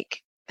 and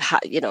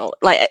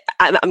like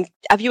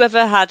have you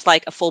ever had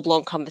like a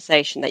full-blown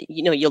conversation that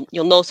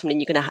you'll know something,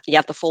 you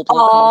have the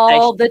full-blown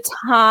conversation all the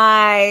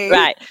time,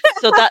 right?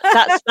 So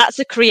that's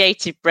a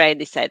creative brain.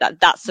 They say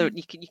that's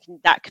you can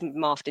that can be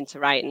morphed into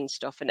writing and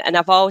stuff, and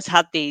I've always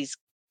had these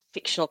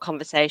fictional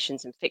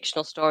conversations and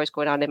fictional stories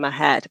going on in my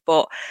head,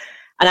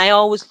 and I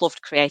always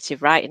loved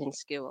creative writing in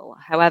school.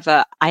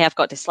 However, I have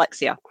got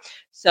dyslexia,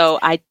 so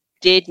I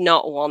did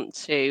not want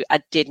to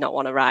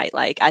write.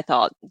 Like, I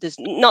thought, there's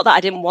not that I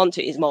didn't want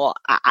to, it's more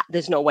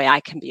there's no way I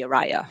can be a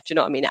writer. Do you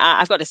know what I mean?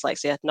 I've got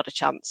dyslexia, not a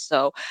chance.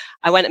 So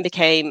I went and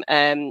became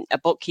a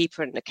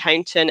bookkeeper and an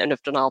accountant, and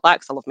I've done all that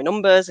because I love my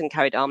numbers, and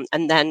carried on.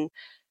 And then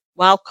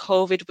while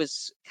COVID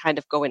was kind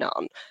of going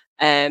on,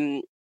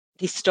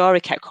 this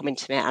story kept coming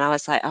to me, and I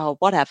was like, oh,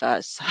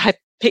 whatever. So I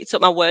picked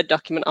up my Word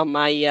document on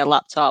my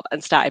laptop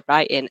and started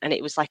writing, and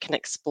it was like an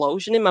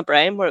explosion in my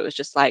brain where it was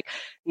just like,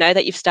 now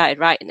that you've started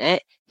writing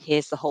it,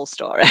 here's the whole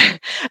story.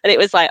 And it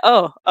was like,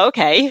 oh,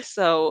 okay.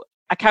 So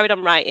I carried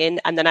on writing,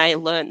 and then I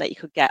learned that you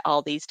could get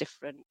all these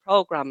different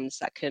programs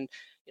that can,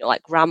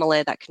 like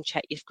Grammarly, that can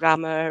check your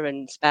grammar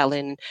and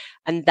spelling,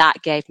 and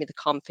that gave me the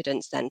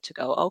confidence then to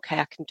go, okay,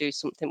 I can do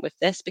something with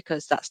this,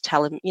 because that's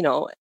telling,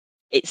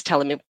 it's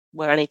telling me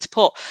where I need to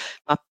put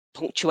my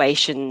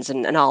punctuations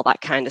and all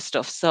that kind of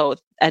stuff. So,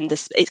 and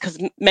it's because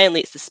mainly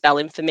it's the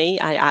spelling for me.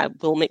 I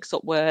will mix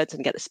up words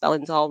and get the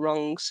spellings all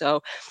wrong.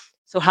 So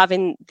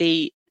having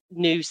the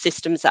new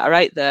systems that are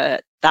out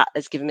there, that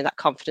has given me that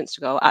confidence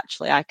to go,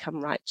 actually, I can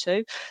write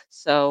too.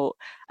 So,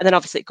 and then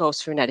obviously it goes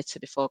through an editor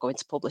before going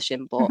to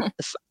publishing, but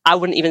I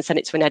wouldn't even send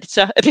it to an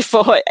editor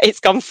before it's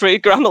gone through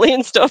Grammarly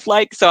and stuff,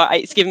 like, so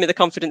it's given me the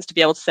confidence to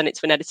be able to send it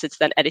to an editor, to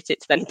then edit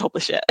it, to then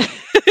publish it.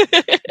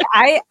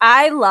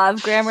 I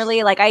love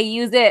Grammarly. Like, I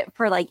use it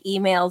for like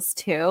emails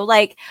too.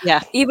 Like,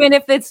 yeah, even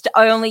if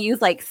I only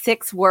use like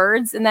 6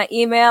 words in that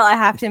email, I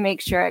have to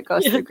make sure it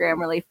goes through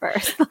Grammarly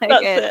first. Like,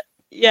 that's it.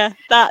 Yeah,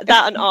 that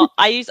and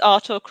I use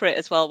autocrit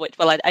as well, which,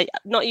 well, I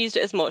not used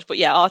it as much, but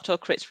yeah,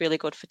 autocrit's really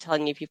good for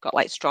telling you if you've got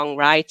like strong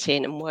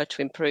writing and where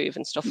to improve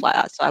and stuff like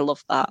that. So I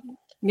love that.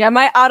 Yeah,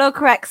 my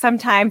autocorrect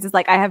sometimes is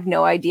like, I have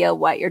no idea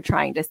what you're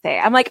trying to say.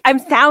 I'm like, I'm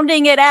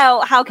sounding it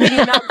out. How can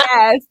you not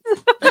guess?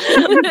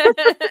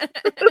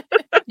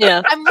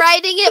 Yeah, I'm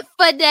writing it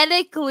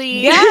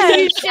phonetically. Yes.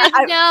 You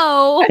should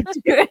know.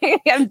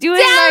 I'm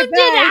doing Sound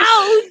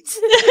my best.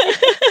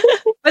 it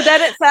out. But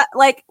then it's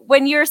like,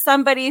 when you're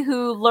somebody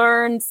who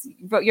learns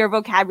your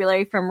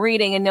vocabulary from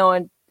reading and no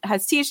one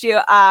has taught you,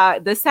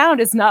 the sound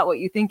is not what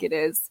you think it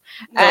is.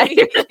 Like,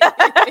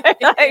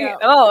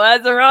 oh,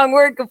 that's the wrong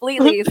word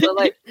completely. So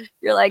like,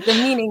 you're like, the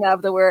meaning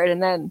of the word,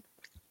 and then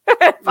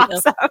it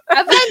pops out.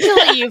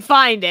 Eventually you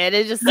find it.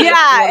 It just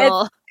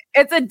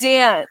it's a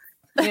dance.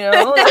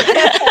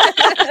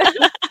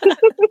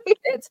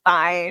 It's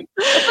fine.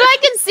 But I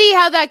can see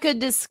how that could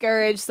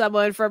discourage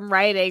someone from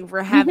writing,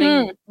 for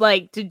having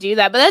like to do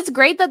that. But that's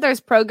great that there's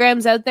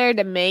programs out there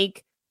to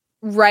make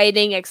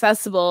writing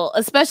accessible,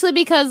 especially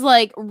because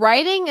like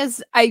writing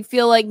is, I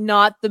feel like,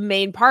 not the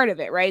main part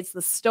of it, right? It's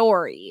the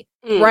story.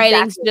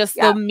 Writing's just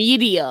the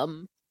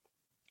medium.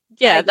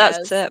 Yeah,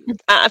 that's it.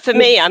 For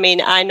me, I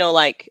mean, I know,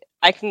 like,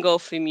 I can go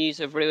through Muse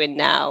of Ruin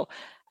now,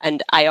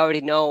 and I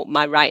already know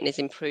my writing is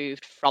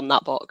improved from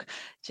that book.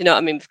 Do you know what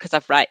I mean? Because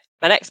I've write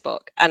my next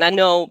book, and I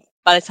know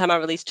by the time I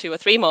release 2 or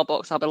 3 more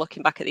books, I'll be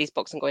looking back at these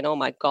books and going, oh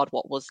my God,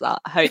 what was that?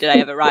 How did I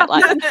ever write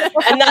like that?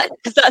 And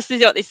because that's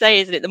what they say,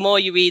 isn't it? The more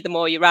you read, the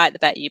more you write, the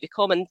better you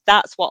become. And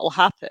that's what will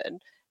happen.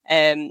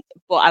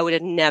 But I would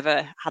have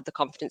never had the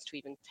confidence to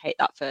even take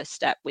that first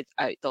step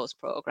without those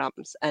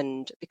programs.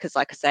 And because,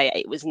 like I say,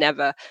 it was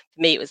never,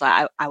 for me, it was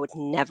like, I would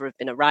never have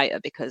been a writer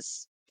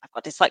because I've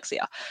got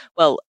dyslexia.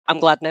 Well, I'm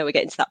glad now we're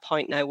getting to that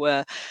point now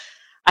where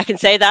I can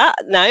say that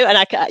now, and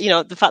I can,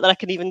 the fact that I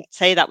can even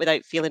say that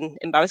without feeling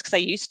embarrassed, because I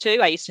used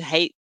to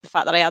hate the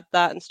fact that I had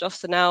that and stuff.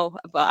 So now,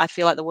 but I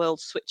feel like the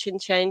world's switching,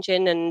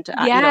 changing, and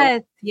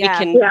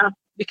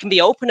we can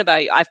be open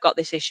about, I've got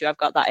this issue, I've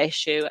got that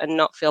issue, and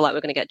not feel like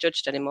we're going to get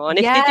judged ananymore. And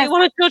if they do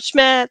want to judge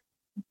me,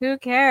 who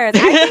cares? I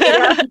think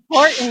it's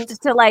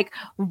important to like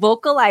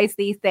vocalize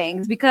these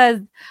things, because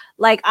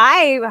like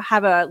I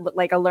have a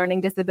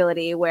learning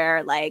disability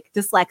where like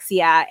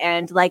dyslexia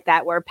and like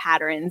that were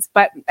patterns,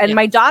 and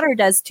my daughter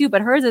does too,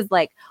 but hers is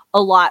like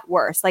a lot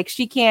worse. Like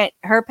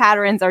her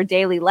patterns are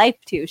daily life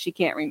too. She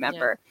can't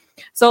remember.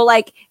 Yeah. So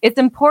like, it's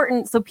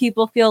important so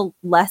people feel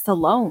less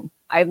alone.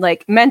 I'm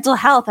like, mental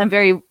health, I'm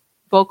very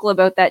vocal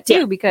about that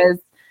too, because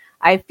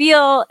I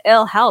feel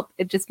it'll help.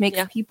 It just makes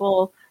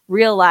people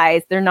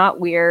realize they're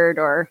not weird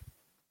or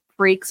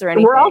freaks or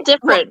anything. We're all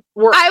different.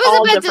 I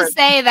was about to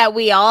say that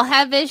we all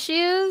have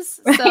issues.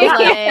 So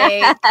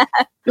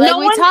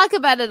we talk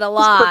about it a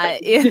lot.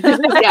 Like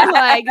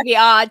the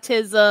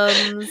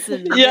autisms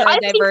and I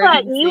think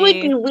that you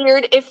would be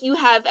weird if you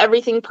have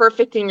everything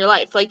perfect in your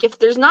life. Like, if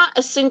there's not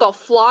a single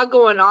flaw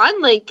going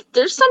on, like,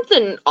 there's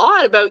something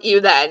odd about you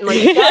then.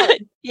 Like,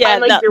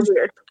 you're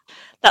weird.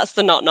 That's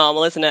the not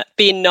normal, isn't it?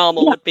 Being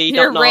normal would be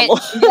You're not normal.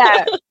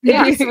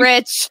 Yeah. He's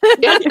rich.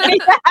 Yeah,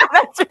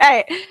 that's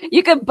right.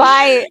 You could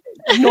buy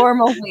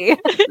normalcy.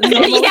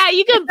 Yeah,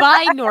 you can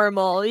buy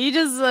normal. You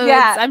just,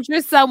 I'm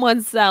sure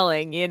someone's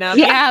selling, you know, if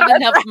you have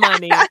enough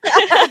money.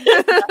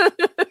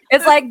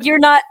 It's like you're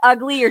not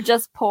ugly, you're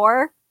just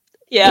poor.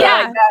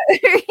 Yeah.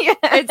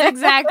 It's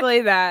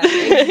exactly that.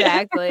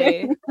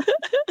 Exactly.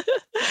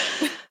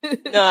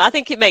 No, I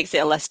think it makes it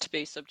a less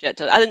taboo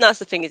subject. I think that's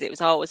the thing, is it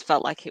was always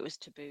felt like it was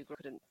taboo. We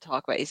couldn't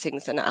talk about these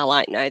things, and I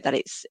like now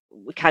that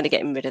we're kind of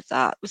getting rid of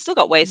that. We've still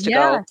got ways to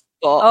go,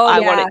 but I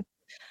want it.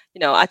 You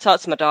know, I talk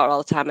to my daughter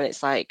all the time, and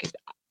it's like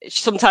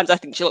sometimes I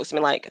think she looks at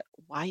me like,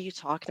 "Why are you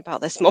talking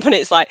about this, Mum?" And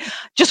it's like,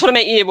 just want to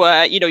make you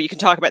aware, you know, you can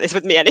talk about this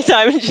with me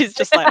anytime. And she's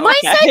just like, my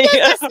son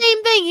does the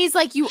same thing. He's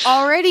like, "You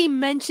already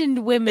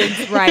mentioned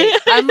women's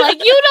rights." I'm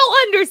like, "You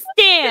don't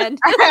understand."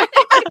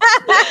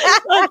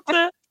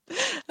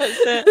 That's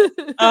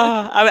it.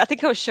 I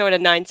think I was showing her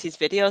 90s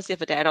videos the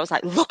other day, and I was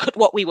like, look at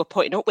what we were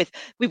putting up with.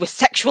 We were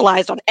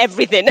sexualized on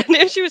everything.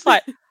 And she was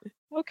like,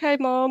 okay,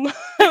 Mom.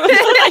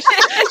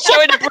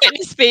 Showing her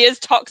Britney Spears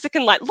Toxic,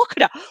 and like, look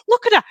at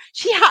her.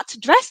 She had to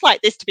dress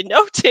like this to be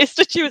noticed.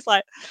 And she was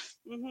like,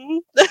 mm-hmm.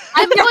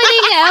 I'm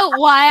pointing out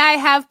why I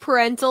have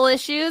parental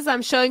issues.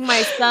 I'm showing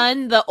my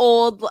son the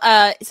old,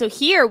 so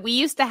here we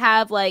used to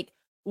have like,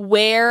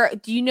 do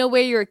you know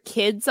where your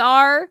kids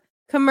are?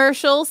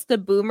 Commercials to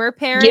boomer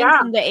parents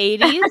in the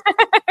 80s.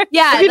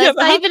 Yeah, that's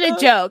not even a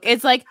joke.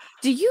 It's like,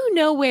 do you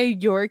know where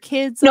your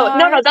kids are?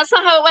 No, that's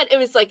not how it went. It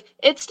was like,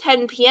 it's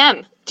 10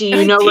 p.m. Do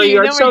you know where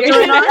your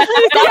children are?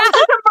 That was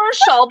a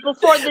commercial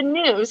before the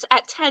news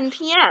at 10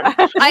 p.m.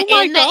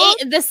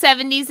 In the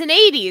 70s and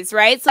 80s,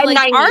 right? So and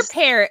like 90s. our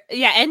parents,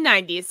 and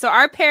 90s. So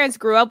our parents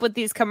grew up with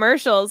these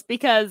commercials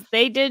because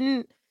they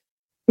didn't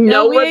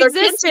know where their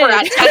kids were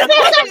at 10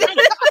 o'clock.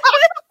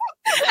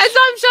 And so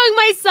I'm showing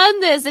my son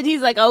this, and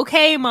he's like,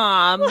 okay,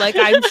 Mom, like,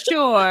 I'm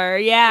sure.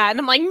 Yeah. And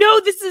I'm like,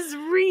 no, this is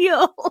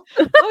real.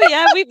 Oh,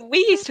 yeah. We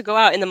used to go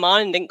out in the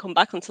morning and didn't come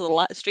back until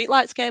the street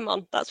lights came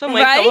on. That's when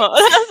we come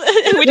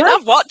on. We didn't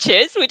have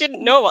watches. We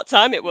didn't know what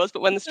time it was,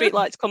 but when the street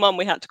lights come on,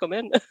 we had to come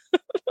in.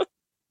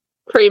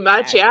 Pretty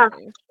much, yeah.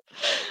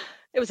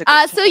 It was a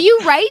good so you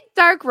write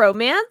dark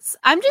romance.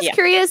 I'm just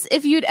curious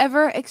if you'd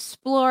ever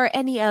explore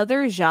any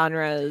other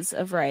genres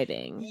of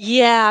writing.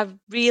 Yeah, I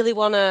really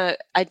want to.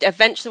 I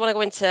eventually want to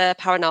go into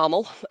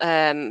paranormal.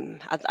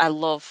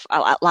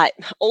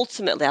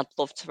 Ultimately, I'd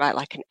love to write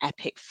like an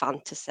epic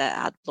fantasy.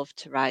 I'd love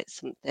to write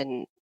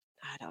something,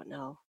 I don't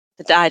know.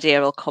 The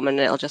idea will come and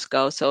it'll just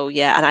go. So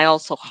yeah, and I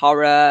also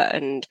horror,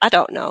 and I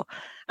don't know.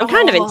 I'm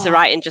kind of into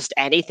writing just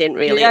anything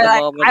really at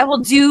the moment. I will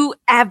do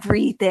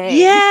everything.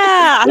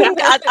 Yeah, I think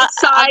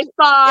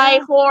sci-fi,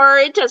 horror.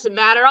 It doesn't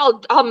matter.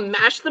 I'll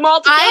mash them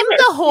all together. I'm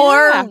the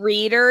horror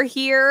reader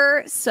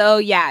here, so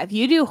yeah. If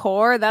you do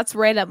horror, that's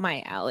right up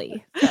my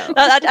alley. So.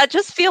 I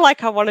just feel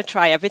like I want to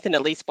try everything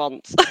at least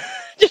once.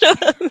 You know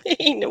what I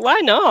mean? Why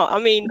not? I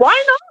mean,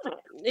 why not?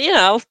 You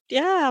know,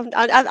 yeah.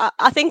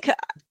 I think.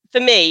 For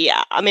me,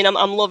 I mean, I'm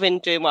loving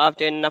doing what I'm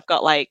doing, and I've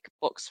got like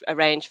books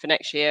arranged for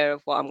next year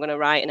of what I'm going to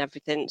write and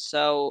everything.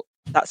 So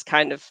that's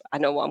kind of, I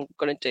know what I'm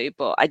going to do,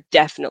 but I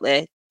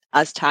definitely,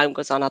 as time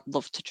goes on, I'd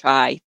love to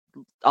try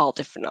all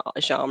different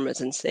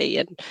genres and see.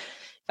 And if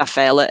I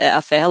fail at it,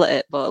 I fail at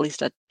it, but at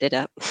least I did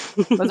it.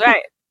 That's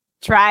right.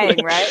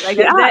 Trying, right? Like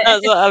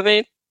that's what I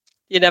mean.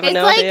 You never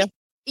know, do you?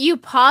 You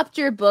popped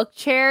your book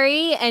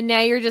cherry, and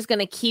now you're just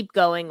gonna keep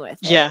going with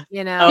it. Yeah.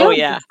 You know? Oh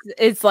yeah.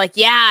 It's like,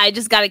 I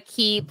just gotta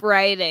keep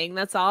writing.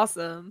 That's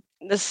awesome.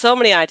 There's so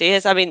many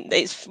ideas. I mean,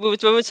 when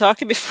we were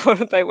talking before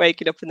about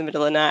waking up in the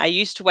middle of the night, I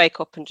used to wake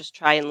up and just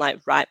try and like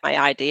write my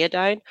idea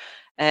down.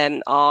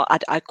 Or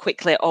I'd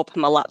quickly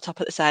open my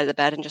laptop at the side of the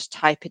bed and just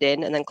type it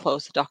in and then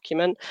close the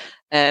document.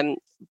 But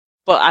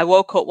I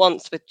woke up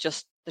once with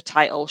just the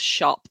title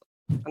 "Shop,"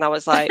 and I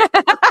was like,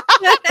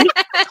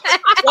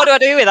 what do I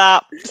do with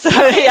that? So,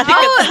 yeah,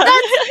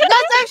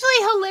 that's actually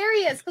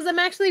hilarious because I'm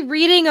actually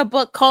reading a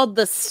book called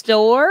The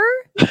Store.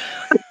 So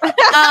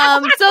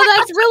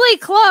that's really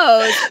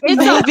close. It's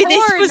maybe a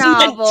horror this was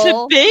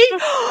novel. Meant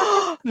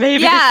to be.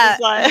 Maybe this was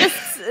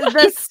like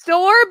The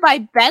Store by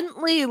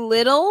Bentley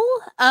Little.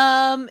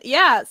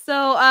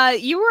 So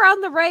you were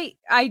on the right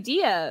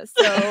idea.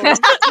 So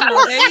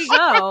there you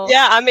go.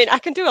 Yeah, I mean, I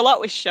can do a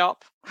lot with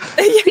Shop.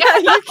 Yeah,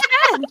 you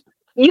can.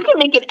 You can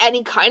make it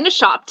any kind of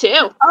shop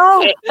too.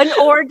 Oh, an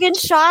organ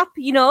shop,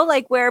 you know,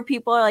 like where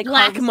people are like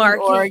black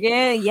market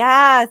organ.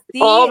 Yeah, see,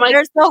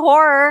 there's the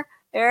horror.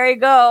 There you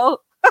go.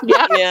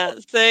 Yeah, yeah.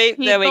 See,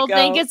 there we go.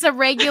 People think it's a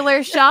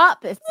regular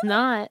shop. It's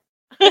not.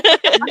 They think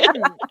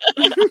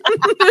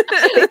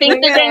they're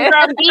getting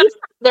ground beef.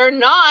 They're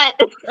not.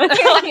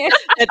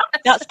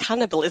 That's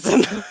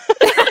cannibalism.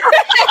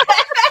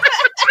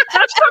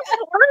 That's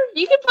horror.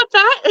 You can put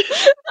that.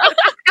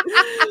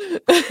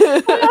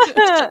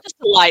 Just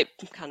light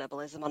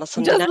cannibalism on a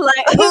Sunday night.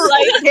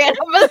 Light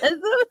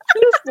cannibalism.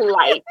 Just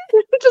light.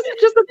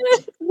 Just a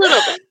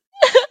little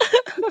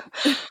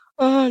bit.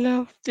 Oh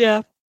no.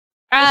 Yeah.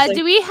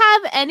 Do we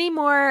have any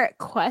more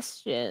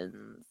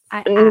questions? I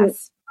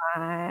asked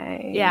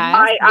Fine.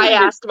 Yeah. I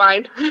asked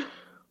mine.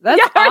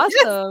 That's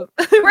awesome.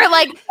 We're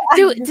like,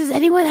 does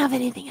anyone have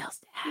anything else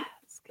to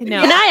ask?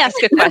 No. Can I ask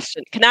a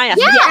question? Can I ask?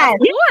 Yeah, of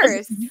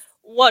course.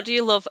 What do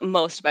you love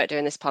most about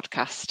doing this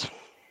podcast?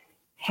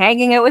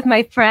 Hanging out with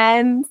my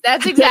friends.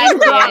 That's exactly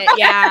it.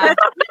 Yeah.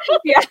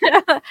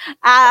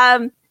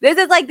 Yeah. This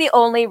is like the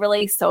only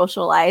really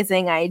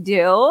socializing I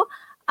do.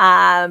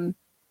 And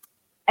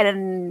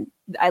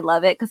I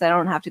love it because I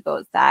don't have to go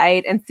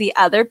outside and see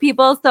other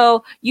people.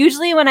 So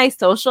usually when I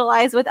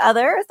socialize with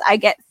others, I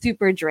get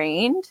super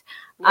drained.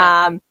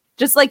 Yeah.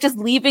 Just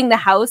leaving the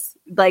house,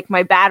 like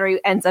my battery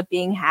ends up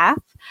being half.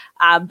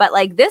 But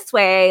like this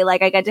way,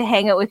 like I get to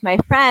hang out with my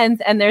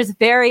friends and there's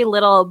very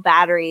little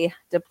battery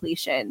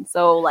depletion.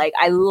 So like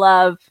I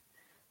love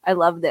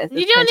this. You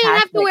It's don't even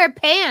have to fantastic. wear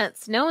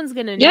pants. No one's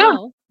gonna Yeah.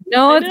 know.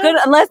 No, it's good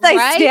unless I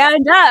Right?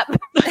 stand up.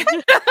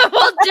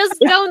 Well, just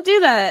don't do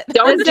that.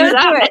 Don't do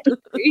that.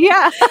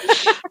 Yeah.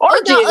 Or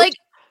Oh, no, do. like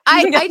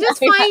I just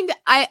find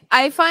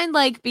I find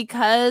like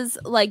because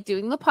like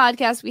doing the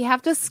podcast, we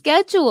have to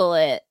schedule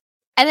it.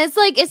 And it's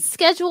like it's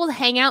scheduled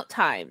hangout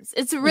times.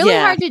 It's really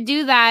Yeah. hard to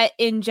do that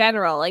in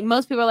general. Like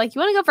most people are like, "You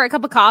want to go for a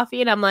cup of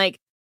coffee?" And I'm like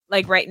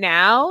right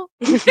now?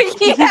 Yeah.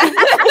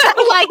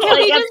 Like, can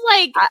we just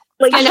like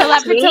schedule that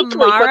next for week? Like, what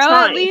tomorrow at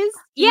time? least?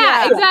 Yeah,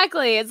 Yeah.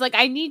 exactly. It's like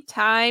I need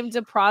time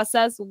to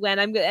process when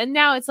I'm good. And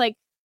now it's like,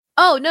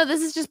 oh no,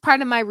 this is just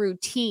part of my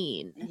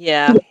routine.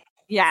 Yeah.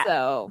 Yeah.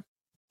 So,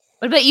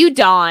 what about you,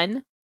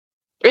 Dawn?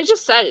 I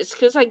just said it's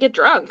because I get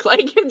drunk.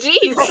 Like,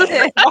 geez. And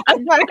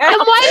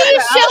why do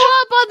you show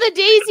up on the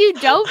days you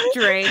don't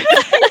drink?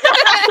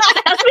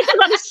 That's because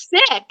I'm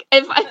sick.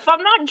 If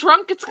I'm not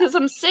drunk, it's because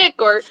I'm sick,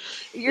 or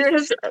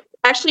because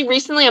actually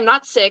recently I'm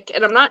not sick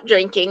and I'm not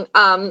drinking.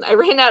 I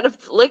ran out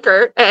of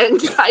liquor and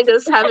I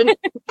just haven't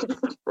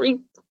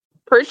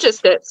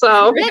repurchased it.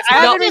 So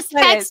Bitch, just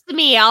text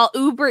me. I'll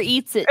Uber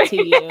Eats it to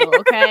you.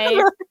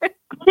 Okay.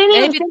 I didn't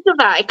even think of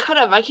that. I could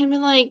have. I can be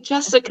like,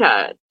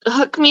 Jessica,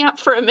 hook me up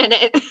for a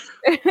minute.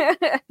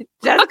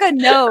 Jessica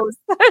knows.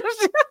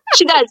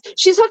 She does.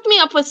 She's hooked me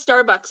up with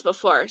Starbucks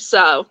before,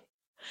 so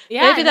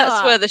Yeah, Maybe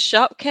that's no, where the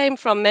shop came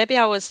from. Maybe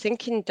I was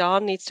thinking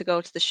Dawn needs to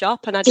go to the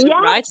shop and I didn't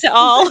write it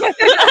all.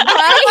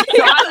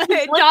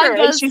 right? Dawn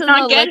goes she's to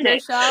not the getting liquor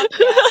it. shop.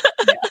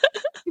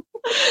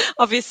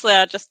 Obviously,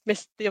 I just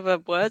missed the other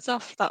words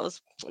off. That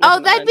was. Oh,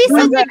 never that'd mind.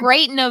 be such a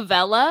great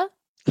novella.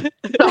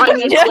 Dawn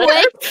needs liquor.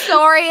 Quick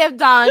story of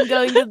Dawn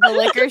going to the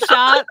liquor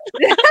shop.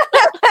 Who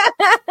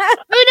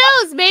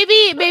knows?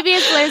 Maybe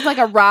there's like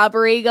a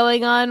robbery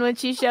going on when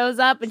she shows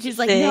up, and she's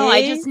like, "No,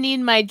 I just need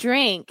my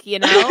drink," you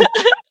know.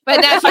 But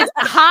now she has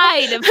to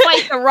hide and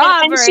fight the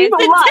robber. And she's a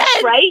It's lush,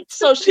 intense. right?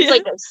 So she's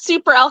like a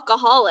super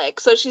alcoholic.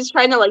 So she's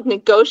trying to like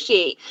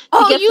negotiate to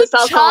Oh, get you this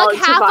alcohol chug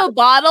into half body. a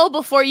bottle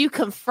before you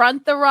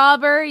confront the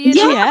robber. You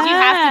know, Yeah. you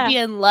have to be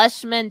in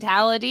lush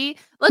mentality.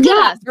 Look Yeah.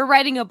 at us. We're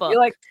writing a book. You're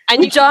like,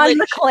 And you John could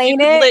McClane you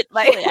it. could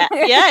Like,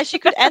 yeah, she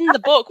could end the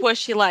book where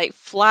she like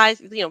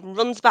flies,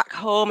 runs back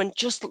home and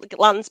just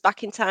lands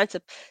back in time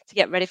to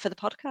get ready for the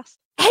podcast.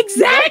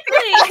 Exactly.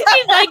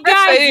 She's like,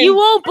 guys, you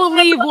won't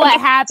believe what You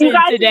happened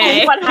guys today.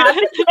 believe what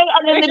happened today?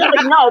 And then they'd be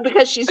like, no,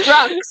 because she's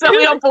drunk, so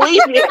we don't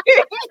believe you.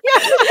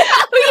 Yeah.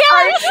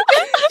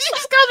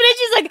 She's coming in.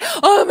 She's like,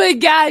 oh my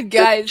God,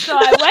 guys. So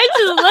I went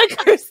to the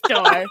liquor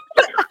store.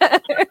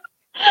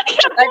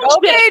 like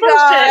okay,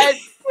 John.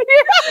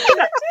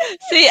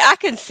 See, I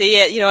can see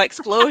it,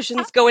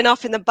 explosions going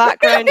off in the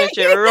background as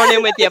you're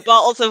running with your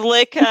bottles of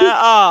liquor.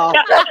 Oh,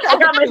 I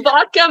got my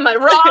vodka, my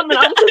rum, and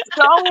I'm just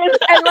going.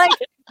 And like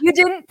you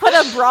didn't put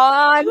a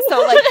bra on,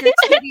 so like your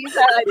titties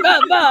are like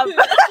bum, bum.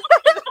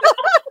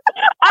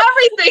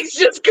 Everything's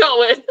just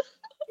going.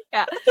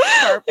 Yeah,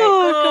 perfect.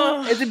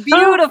 Oh, It's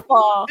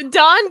beautiful.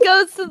 Dawn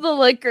goes to the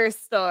liquor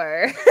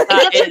store.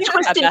 Get some is a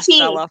twisted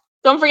tea. bestseller.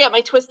 Don't forget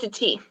my twisted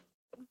tea.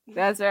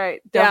 That's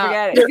right. Don't Yeah.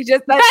 forget it. You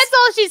just That's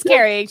all she's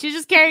carrying. She's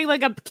just carrying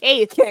like a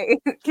case. okay.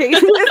 Case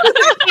of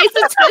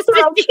twisted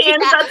Throw tea.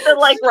 cans at the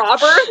like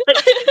robber.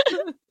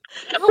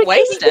 Don't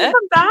waste it.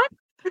 Come back.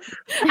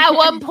 At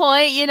one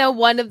point,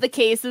 one of the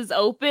cases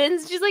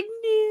opens. She's like,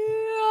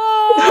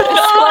 no.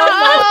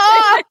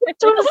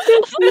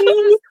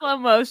 Slow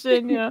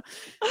motion, yeah.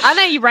 I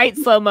know you write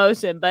slow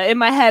motion, but in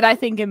my head, I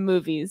think in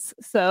movies.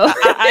 So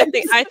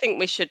I think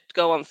we should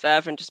go on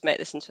further and just make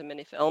this into a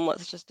mini film.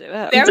 Let's just do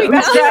it. there we go.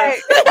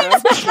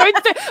 That's right.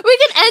 We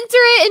can enter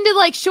it into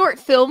like short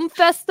film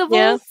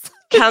festivals.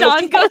 Yeah.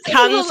 Dawn goes to the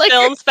Cannes liquor-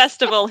 Films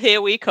Festival.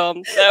 Here we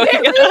come. There we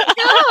There go. we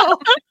go.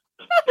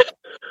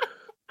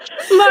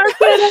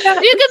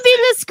 You can be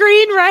the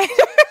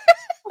screenwriter.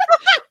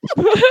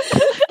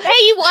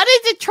 Hey, you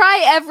wanted to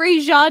try every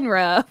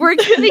genre. We're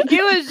giving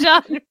you a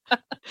genre.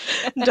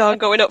 Dawn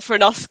going up for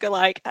an Oscar,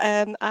 like,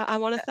 I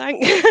want to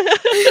thank.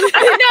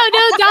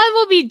 No, Dawn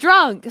will be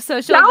drunk, so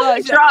she'll Now go.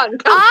 I'm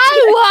drunk.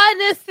 I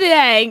want to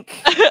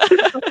thank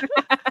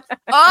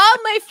all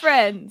my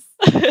friends.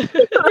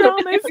 All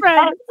my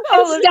friends.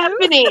 All of them.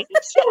 Stephanie.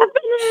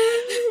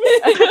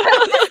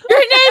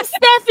 Your name's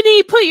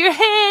Stephanie. Put your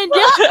hand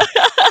up.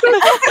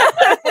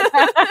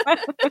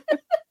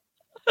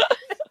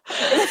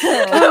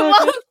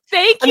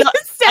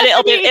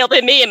 It'll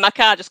be me in my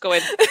car just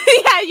going.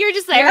 Yeah, you're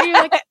just there. You're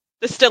like,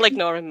 they're still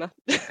ignoring me.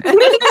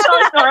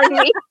 Still ignoring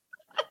me.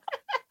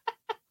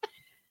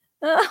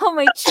 Oh,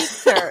 my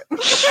cheeks hurt.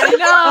 I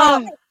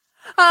know.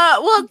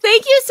 Well,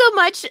 thank you so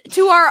much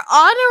to our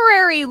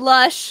honorary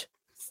lush,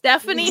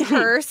 Stephanie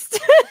Hurst,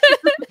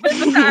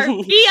 our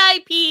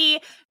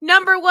VIP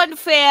 #1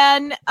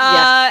 fan.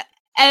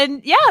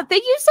 And yeah,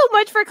 thank you so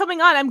much for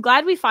coming on. I'm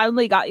glad we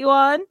finally got you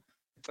on.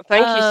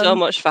 Thank you so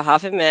much for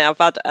having me. I've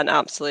had an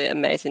absolutely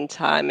amazing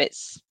time.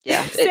 It's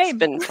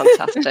been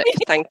fantastic.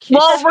 Thank you.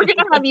 Well, we're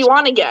gonna have you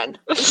on again.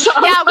 So.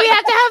 Yeah, we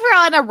have to have her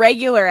on a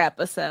regular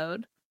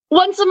episode.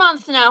 Once a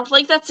month now.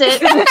 Like, that's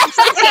it. We'll just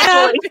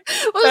add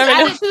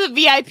it to the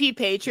VIP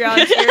Patreon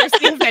tier,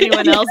 see if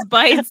anyone else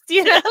bites,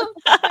 you know?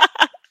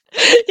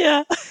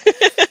 Yeah.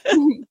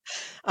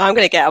 I'm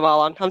going to get them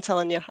all on. I'm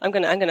telling you. I'm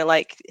going to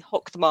like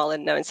hook them all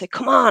in now and say,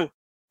 come on,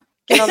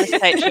 get on this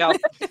Patreon.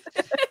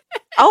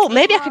 Oh,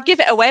 maybe I could give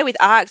it away with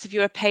ARCs. If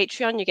you're a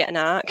Patreon, you get an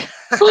ARC.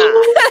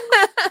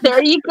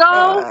 There you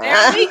go.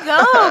 There we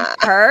go.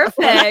 Perfect.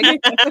 I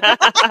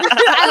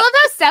love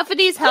how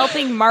Stephanie's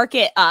helping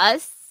market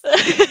us.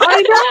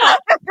 I know.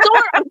 So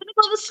I'm gonna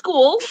go to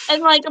school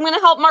and like I'm gonna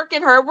help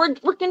market her. We're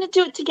gonna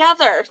do it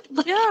together.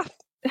 Yeah.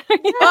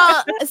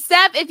 Well,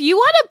 Steph, if you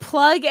want to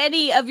plug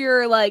any of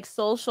your like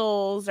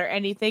socials or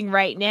anything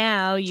right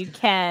now, you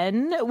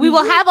can. We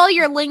will have all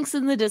your links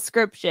in the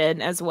description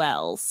as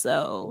well.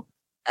 So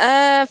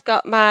I've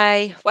got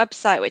my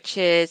website, which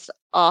is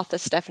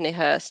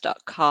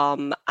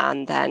authorstephaniehurst.com,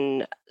 and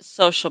then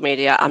social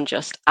media, I'm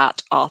just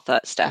at author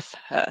Steph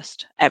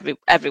Hurst.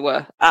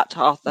 Everywhere at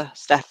author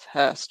Steph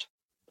Hurst.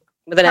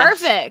 With an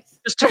perfect. F,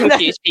 just to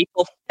confuse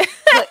people.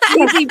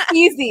 Easy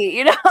peasy,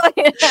 you know?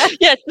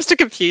 Yeah, just to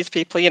confuse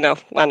people, you know,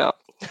 why not?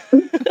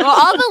 Well,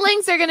 all the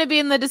links are going to be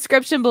in the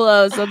description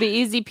below, so it'll be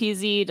easy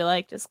peasy to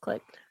like just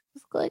click.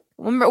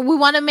 Remember, we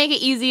want to make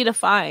it easy to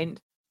find.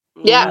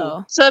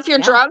 Yeah. So if you're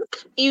drunk,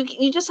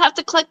 you just have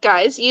to click,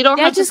 guys. You don't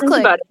have to think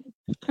about it.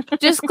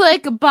 Just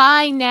click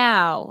buy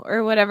now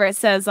or whatever it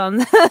says on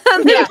the, top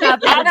of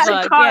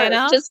the book. You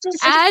know? Just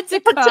add to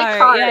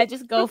cart. Yeah,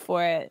 just go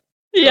for it.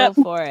 Yeah,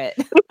 go for it.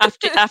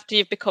 after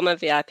you've become a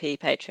VIP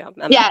Patreon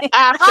member. Yeah,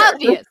 after.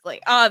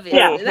 obviously,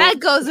 Yeah. that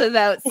goes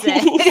without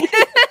saying.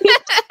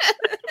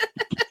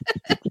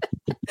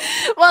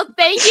 Well,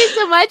 thank you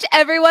so much,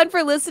 everyone,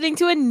 for listening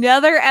to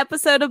another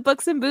episode of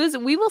Books and Booze.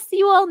 We will see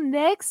you all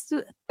next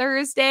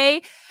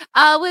Thursday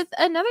with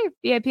another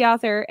VIP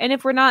author. And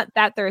if we're not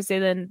that Thursday,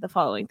 then the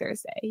following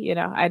Thursday. You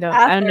know, I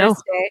don't know.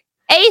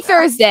 A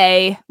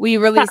Thursday we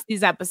release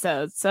these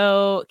episodes.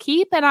 So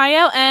keep an eye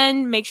out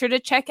and make sure to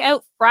check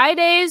out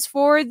Fridays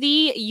for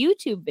the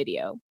YouTube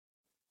video.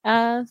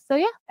 So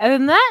yeah, other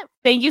than that,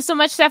 thank you so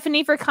much,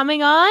 Stephanie, for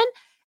coming on.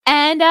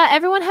 And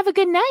everyone have a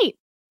good night.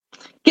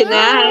 Good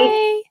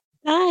night.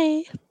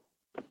 Bye.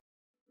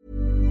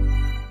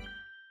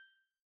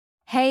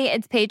 Hey,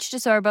 it's Paige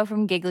DeSorbo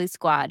from Giggly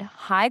Squad.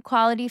 High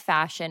quality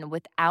fashion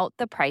without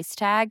the price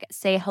tag.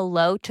 Say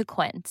hello to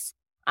Quince.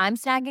 I'm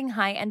snagging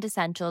high-end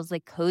essentials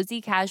like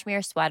cozy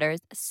cashmere sweaters,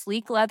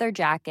 sleek leather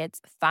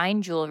jackets,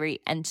 fine jewelry,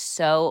 and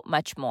so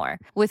much more.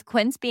 With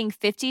Quince being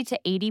 50 to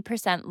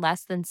 80%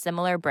 less than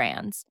similar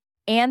brands.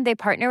 And they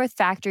partner with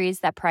factories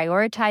that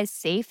prioritize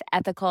safe,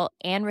 ethical,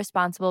 and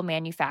responsible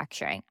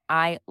manufacturing.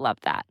 I love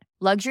that.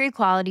 Luxury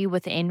quality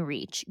within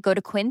reach. Go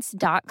to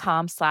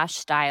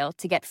quince.com/style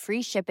to get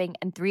free shipping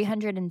and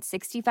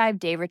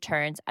 365-day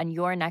returns on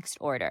your next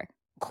order.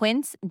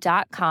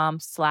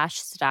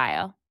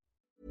 Quince.com/style.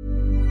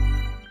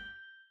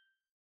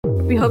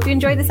 We hope you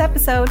enjoyed this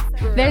episode.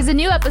 There's a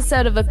new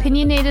episode of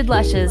Opinionated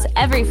Lushes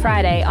every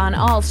Friday on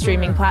all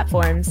streaming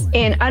platforms.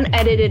 An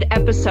unedited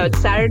episode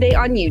Saturday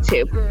on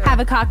YouTube. Have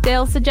a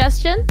cocktail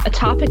suggestion? A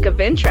topic of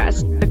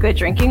interest. A good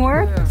drinking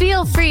word?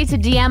 Feel free to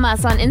DM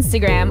us on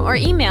Instagram or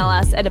email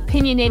us at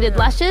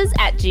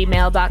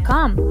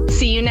opinionatedlushes@gmail.com.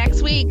 See you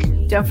next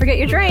week. Don't forget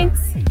your drinks.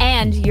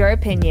 And your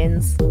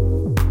opinions.